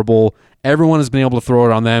 horrible, horrible. Everyone has been able to throw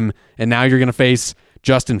it on them, and now you're going to face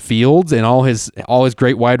Justin Fields and all his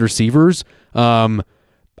great wide receivers. Ohio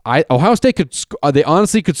State they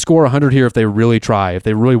honestly could score 100 here if they really try, if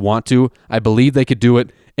they really want to. I believe they could do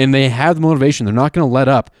it, and they have the motivation. They're not going to let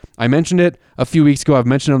up. I mentioned it a few weeks ago. I've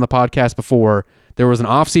mentioned it on the podcast before. There was an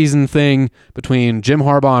offseason thing between Jim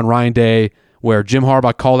Harbaugh and Ryan Day where Jim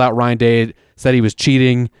Harbaugh called out Ryan Day, said he was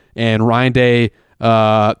cheating, and Ryan Day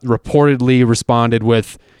reportedly responded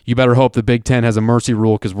with, "You better hope the Big Ten has a mercy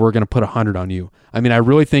rule because we're going to put 100 on you." I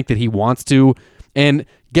really think that he wants to. And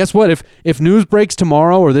guess what? If news breaks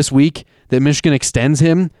tomorrow or this week that Michigan extends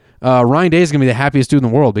him, Ryan Day is going to be the happiest dude in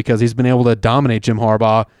the world because he's been able to dominate Jim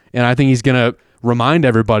Harbaugh, and I think he's going to remind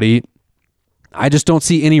everybody. I just don't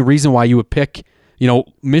see any reason why you would pick.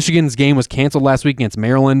 Michigan's game was canceled last week against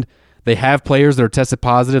Maryland. They have players that are tested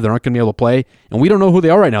positive. They're not going to be able to play, and we don't know who they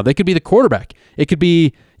are right now. They could be the quarterback. It could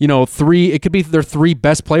be, It could be their 3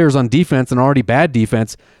 best players on defense and already bad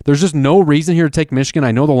defense. There's just no reason here to take Michigan.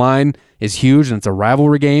 I know the line is huge and it's a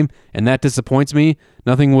rivalry game, and that disappoints me.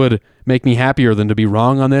 Nothing would make me happier than to be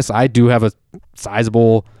wrong on this. I do have a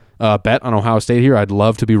sizable bet on Ohio State here. I'd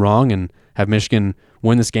love to be wrong and have Michigan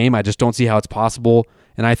win this game. I just don't see how it's possible,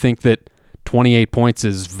 and I think that 28 points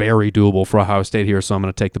is very doable for Ohio State here, so I'm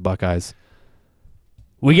going to take the Buckeyes.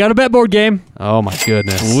 We got a bet board game. Oh, my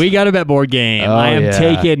goodness. We got a bet board game. Oh, I am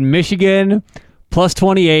taking Michigan plus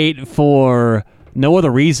 28 for no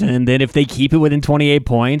other reason than if they keep it within 28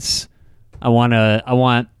 points, I want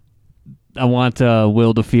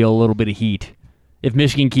Will to feel a little bit of heat. If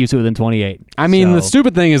Michigan keeps it within 28. The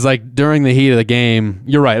stupid thing is, during the heat of the game,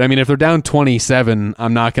 you're right. If they're down 27,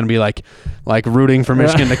 I'm not going to be like rooting for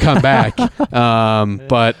Michigan to come back.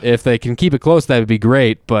 But if they can keep it close, that would be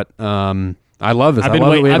great. But I love this. I've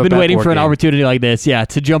been waiting for an opportunity like this,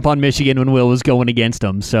 to jump on Michigan when Will was going against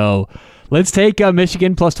them. So let's take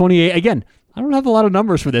Michigan plus 28. Again, I don't have a lot of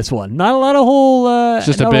numbers for this one. Not a lot of a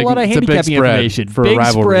lot of handicapping information. For a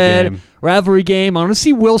rivalry game. I want to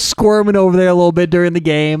see Will squirming over there a little bit during the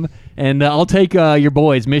game, and I'll take your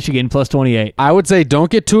boys, Michigan plus 28. I would say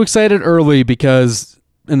don't get too excited early because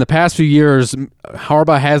in the past few years,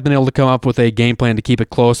 Harbaugh has been able to come up with a game plan to keep it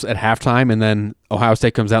close at halftime, and then Ohio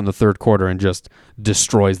State comes out in the third quarter and just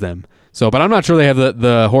destroys them. So, but I'm not sure they have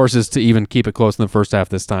the horses to even keep it close in the first half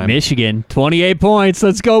this time. Michigan, 28 points.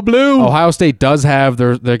 Let's go blue. Ohio State does have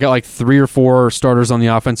they got like 3 or 4 starters on the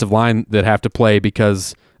offensive line that have to play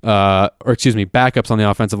because, backups on the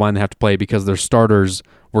offensive line that have to play because their starters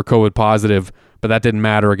were COVID positive, but that didn't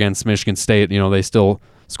matter against Michigan State. You know, they still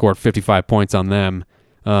scored 55 points on them.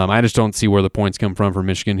 I just don't see where the points come from for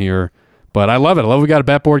Michigan here, but I love it. I love we got a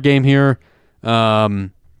bet board game here.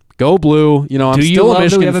 Go blue. You know, I'm still a Michigan fan. Do you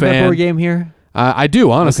love that we have a bet board game here? I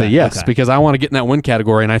do, honestly, Okay, yes, okay. because I want to get in that win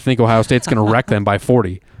category, and I think Ohio State's going to wreck them by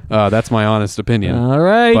 40. That's my honest opinion. All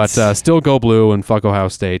right. But still go blue and fuck Ohio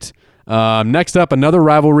State. Next up, another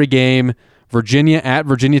rivalry game, Virginia at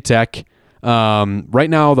Virginia Tech. Right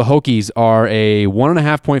now, the Hokies are a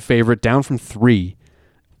 1.5-point favorite, down from 3.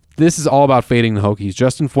 This is all about fading the Hokies.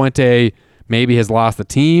 Justin Fuente maybe has lost the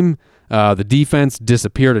team. The defense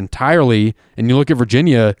disappeared entirely. And you look at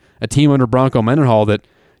Virginia, a team under Bronco Mendenhall that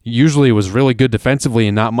usually was really good defensively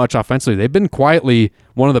and not much offensively. They've been quietly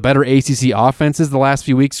one of the better ACC offenses the last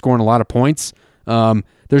few weeks, scoring a lot of points.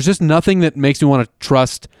 There's just nothing that makes me want to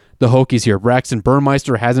trust the Hokies here. Braxton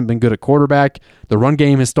Burmeister hasn't been good at quarterback. The run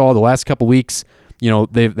game has stalled the last couple weeks. You know,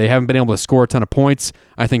 they haven't been able to score a ton of points.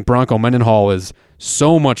 I think Bronco Mendenhall is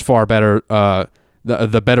so much far better,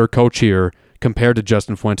 the better coach here compared to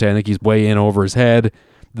Justin Fuente. I think he's way in over his head.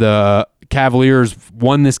 The Cavaliers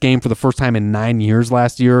won this game for the first time in 9 years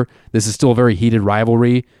last year. This is still a very heated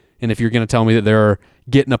rivalry. And if you're going to tell me that they're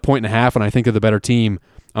getting a 1.5 and I think they're the better team,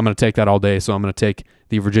 I'm going to take that all day. So I'm going to take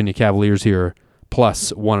the Virginia Cavaliers here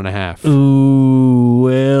plus 1.5. Ooh,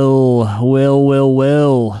 Will.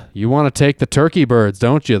 You want to take the Turkey Birds,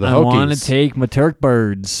 don't you? The Hokies. I want to take my Turk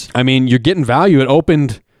Birds. I mean, you're getting value. It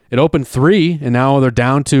opened 3, and now they're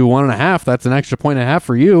down to 1.5. That's an extra 1.5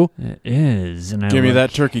 for you. It is. And Give me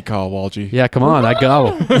that turkey call, Walgie. Yeah, come on, I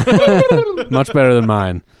go. Much better than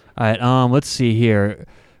mine. All right, let's see here.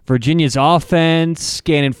 Virginia's offense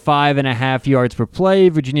gaining 5.5 yards per play.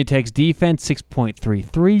 Virginia Tech's defense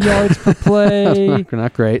 6.33 yards per play.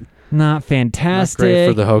 Not great. Not fantastic. Not great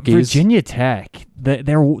for the Hokies. Virginia Tech, they're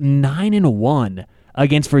 9-1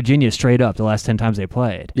 against Virginia straight up the last 10 times they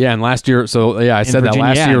played. Yeah, and last year, I said that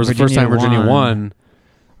last year was the first time Virginia won.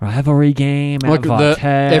 Rivalry game at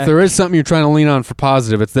Tech. If there is something you're trying to lean on for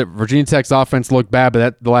positive, it's that Virginia Tech's offense looked bad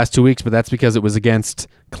the last 2 weeks, but that's because it was against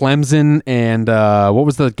Clemson and what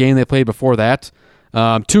was the game they played before that?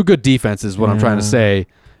 2 good defenses, what I'm trying to say.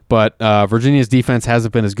 But Virginia's defense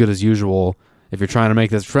hasn't been as good as usual. If you're trying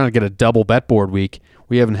to get a double bet board week,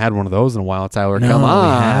 we haven't had one of those in a while, Tyler. No, Come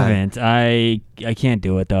on. we haven't. I can't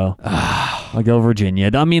do it, though. I'll go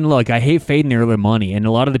Virginia. I mean, look, I hate fading the early money, and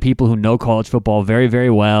a lot of the people who know college football very, very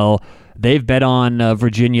well, they've bet on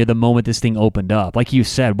Virginia the moment this thing opened up. Like you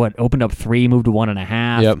said, opened up 3, moved to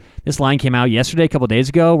 1.5. Yep. This line came out yesterday, a couple days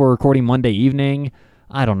ago. We're recording Monday evening.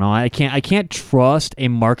 I don't know. I can't trust a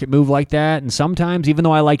market move like that, and sometimes, even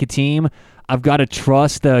though I like a team, I've got to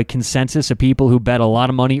trust the consensus of people who bet a lot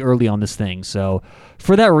of money early on this thing. So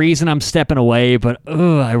for that reason, I'm stepping away, but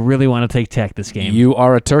I really want to take Tech this game. You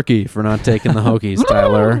are a turkey for not taking the Hokies,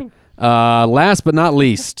 Tyler. Last but not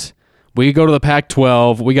least, we go to the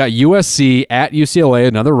Pac-12. We got USC at UCLA,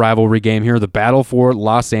 another rivalry game here, the battle for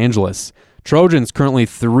Los Angeles. Trojans currently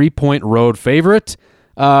 3-point road favorite.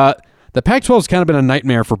 The Pac-12 has kind of been a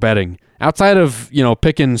nightmare for betting. Outside of,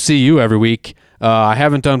 picking CU every week, I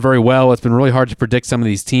haven't done very well. It's been really hard to predict some of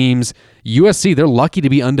these teams. USC, they're lucky to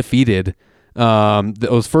be undefeated.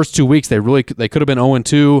 Those first 2 weeks, they could have been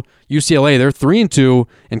 0-2. UCLA, they're 3-2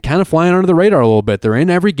 and kind of flying under the radar a little bit. They're in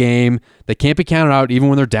every game. They can't be counted out even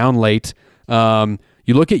when they're down late. You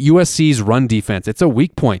look at USC's run defense. It's a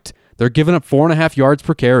weak point. They're giving up 4.5 yards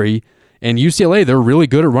per carry. And UCLA, they're really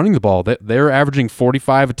good at running the ball. They're averaging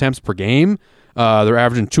 45 attempts per game. They're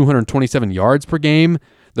averaging 227 yards per game.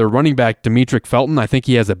 Their running back, Demetric Felton, I think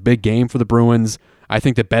he has a big game for the Bruins. I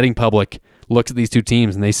think the betting public looks at these two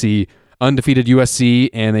teams and they see undefeated USC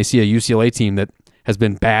and they see a UCLA team that has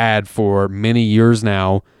been bad for many years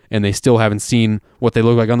now, and they still haven't seen what they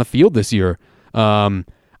look like on the field this year.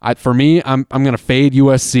 For me, I'm going to fade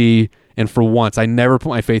USC, and for once, I never put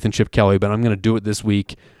my faith in Chip Kelly, but I'm going to do it this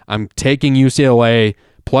week. I'm taking UCLA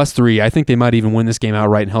 +3. I think they might even win this game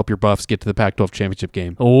outright and help your Buffs get to the Pac-12 championship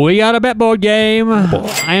game. We got a bet board game.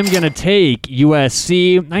 I am going to take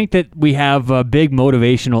USC. I think that we have a big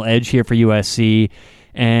motivational edge here for USC.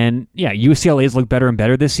 And, yeah, UCLA's looked better and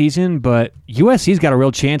better this season, but USC's got a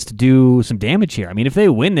real chance to do some damage here. I mean, if they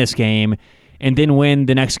win this game and then win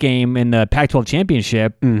the next game in the Pac-12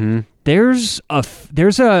 championship, there's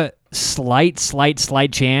a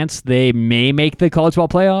slight chance they may make the college ball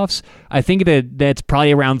playoffs. I think that's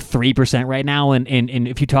probably around 3% right now, and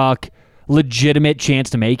if you talk legitimate chance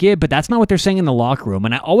to make it, but that's not what they're saying in the locker room.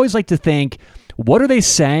 And I always like to think, what are they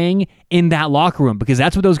saying in that locker room? Because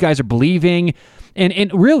that's what those guys are believing.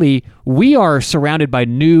 And really, we are surrounded by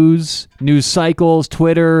news cycles,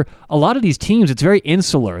 Twitter. A lot of these teams, it's very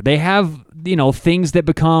insular. They have, things that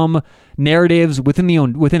become narratives within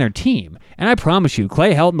their team. And I promise you,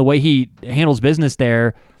 Clay Helton, the way he handles business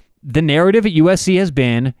there, the narrative at USC has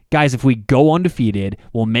been, guys, if we go undefeated,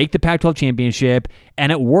 we'll make the Pac-12 championship,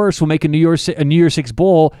 and at worst, we'll make a New Year's Six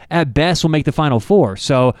bowl. At best, we'll make the Final Four.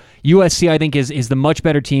 So USC, I think, is the much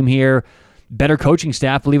better team here. Better coaching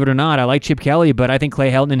staff, believe it or not. I like Chip Kelly, but I think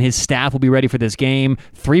Clay Helton and his staff will be ready for this game.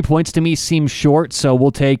 3 points to me seems short, so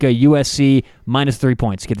we'll take a USC minus 3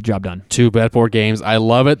 points to get the job done. 2 bet board games. I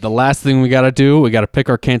love it. The last thing we got to do, we got to pick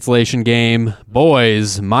our cancellation game.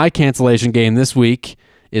 Boys, my cancellation game this week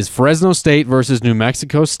is Fresno State versus New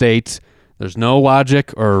Mexico State. There's no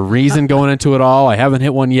logic or reason going into it all. I haven't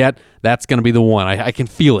hit one yet. That's going to be the one. I can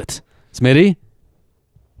feel it. Smitty?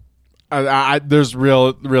 There's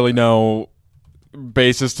really no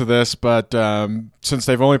basis to this, but since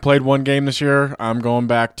they've only played one game this year, I'm going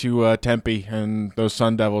back to Tempe, and those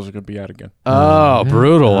Sun Devils are going to be out again. Oh,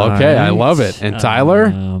 brutal. Okay, right. I love it. And Tyler?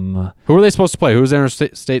 Who are they supposed to play? Who's their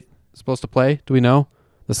state supposed to play? Do we know?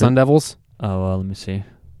 The Sun Devils? Oh, let me see.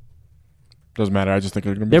 Doesn't matter. I just think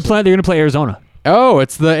they're going to be. They're going to play Arizona. Oh,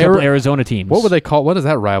 it's the Arizona teams. What would they call? What is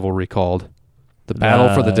that rivalry called? The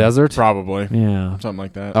Battle for the Desert? Probably. Yeah. Something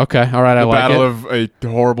like that. Okay. All right. I like Battle it. of a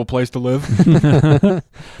horrible place to live.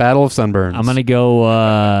 Battle of Sunburns. I'm going to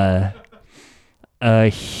go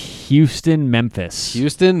Houston, Memphis.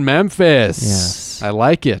 Houston, Memphis. Yes. I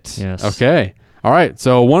like it. Yes. Okay. All right.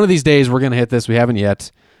 So one of these days we're going to hit this. We haven't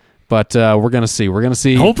yet, but we're going to see. We're going to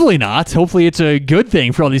see. Hopefully not. Hopefully it's a good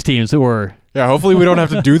thing for all these teams who are. Yeah, hopefully we don't have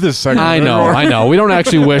to do this segment. I know. We don't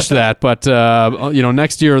actually wish that, but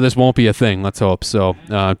next year this won't be a thing. Let's hope. So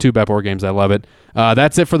 2 bet board games. I love it.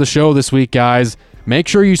 That's it for the show this week, guys. Make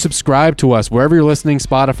sure you subscribe to us wherever you're listening,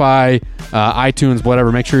 Spotify, iTunes,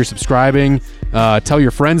 whatever. Make sure you're subscribing. Tell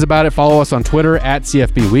your friends about it. Follow us on Twitter at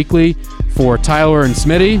CFB Weekly. For Tyler and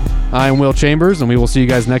Smitty, I'm Will Chambers, and we will see you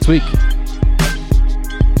guys next week.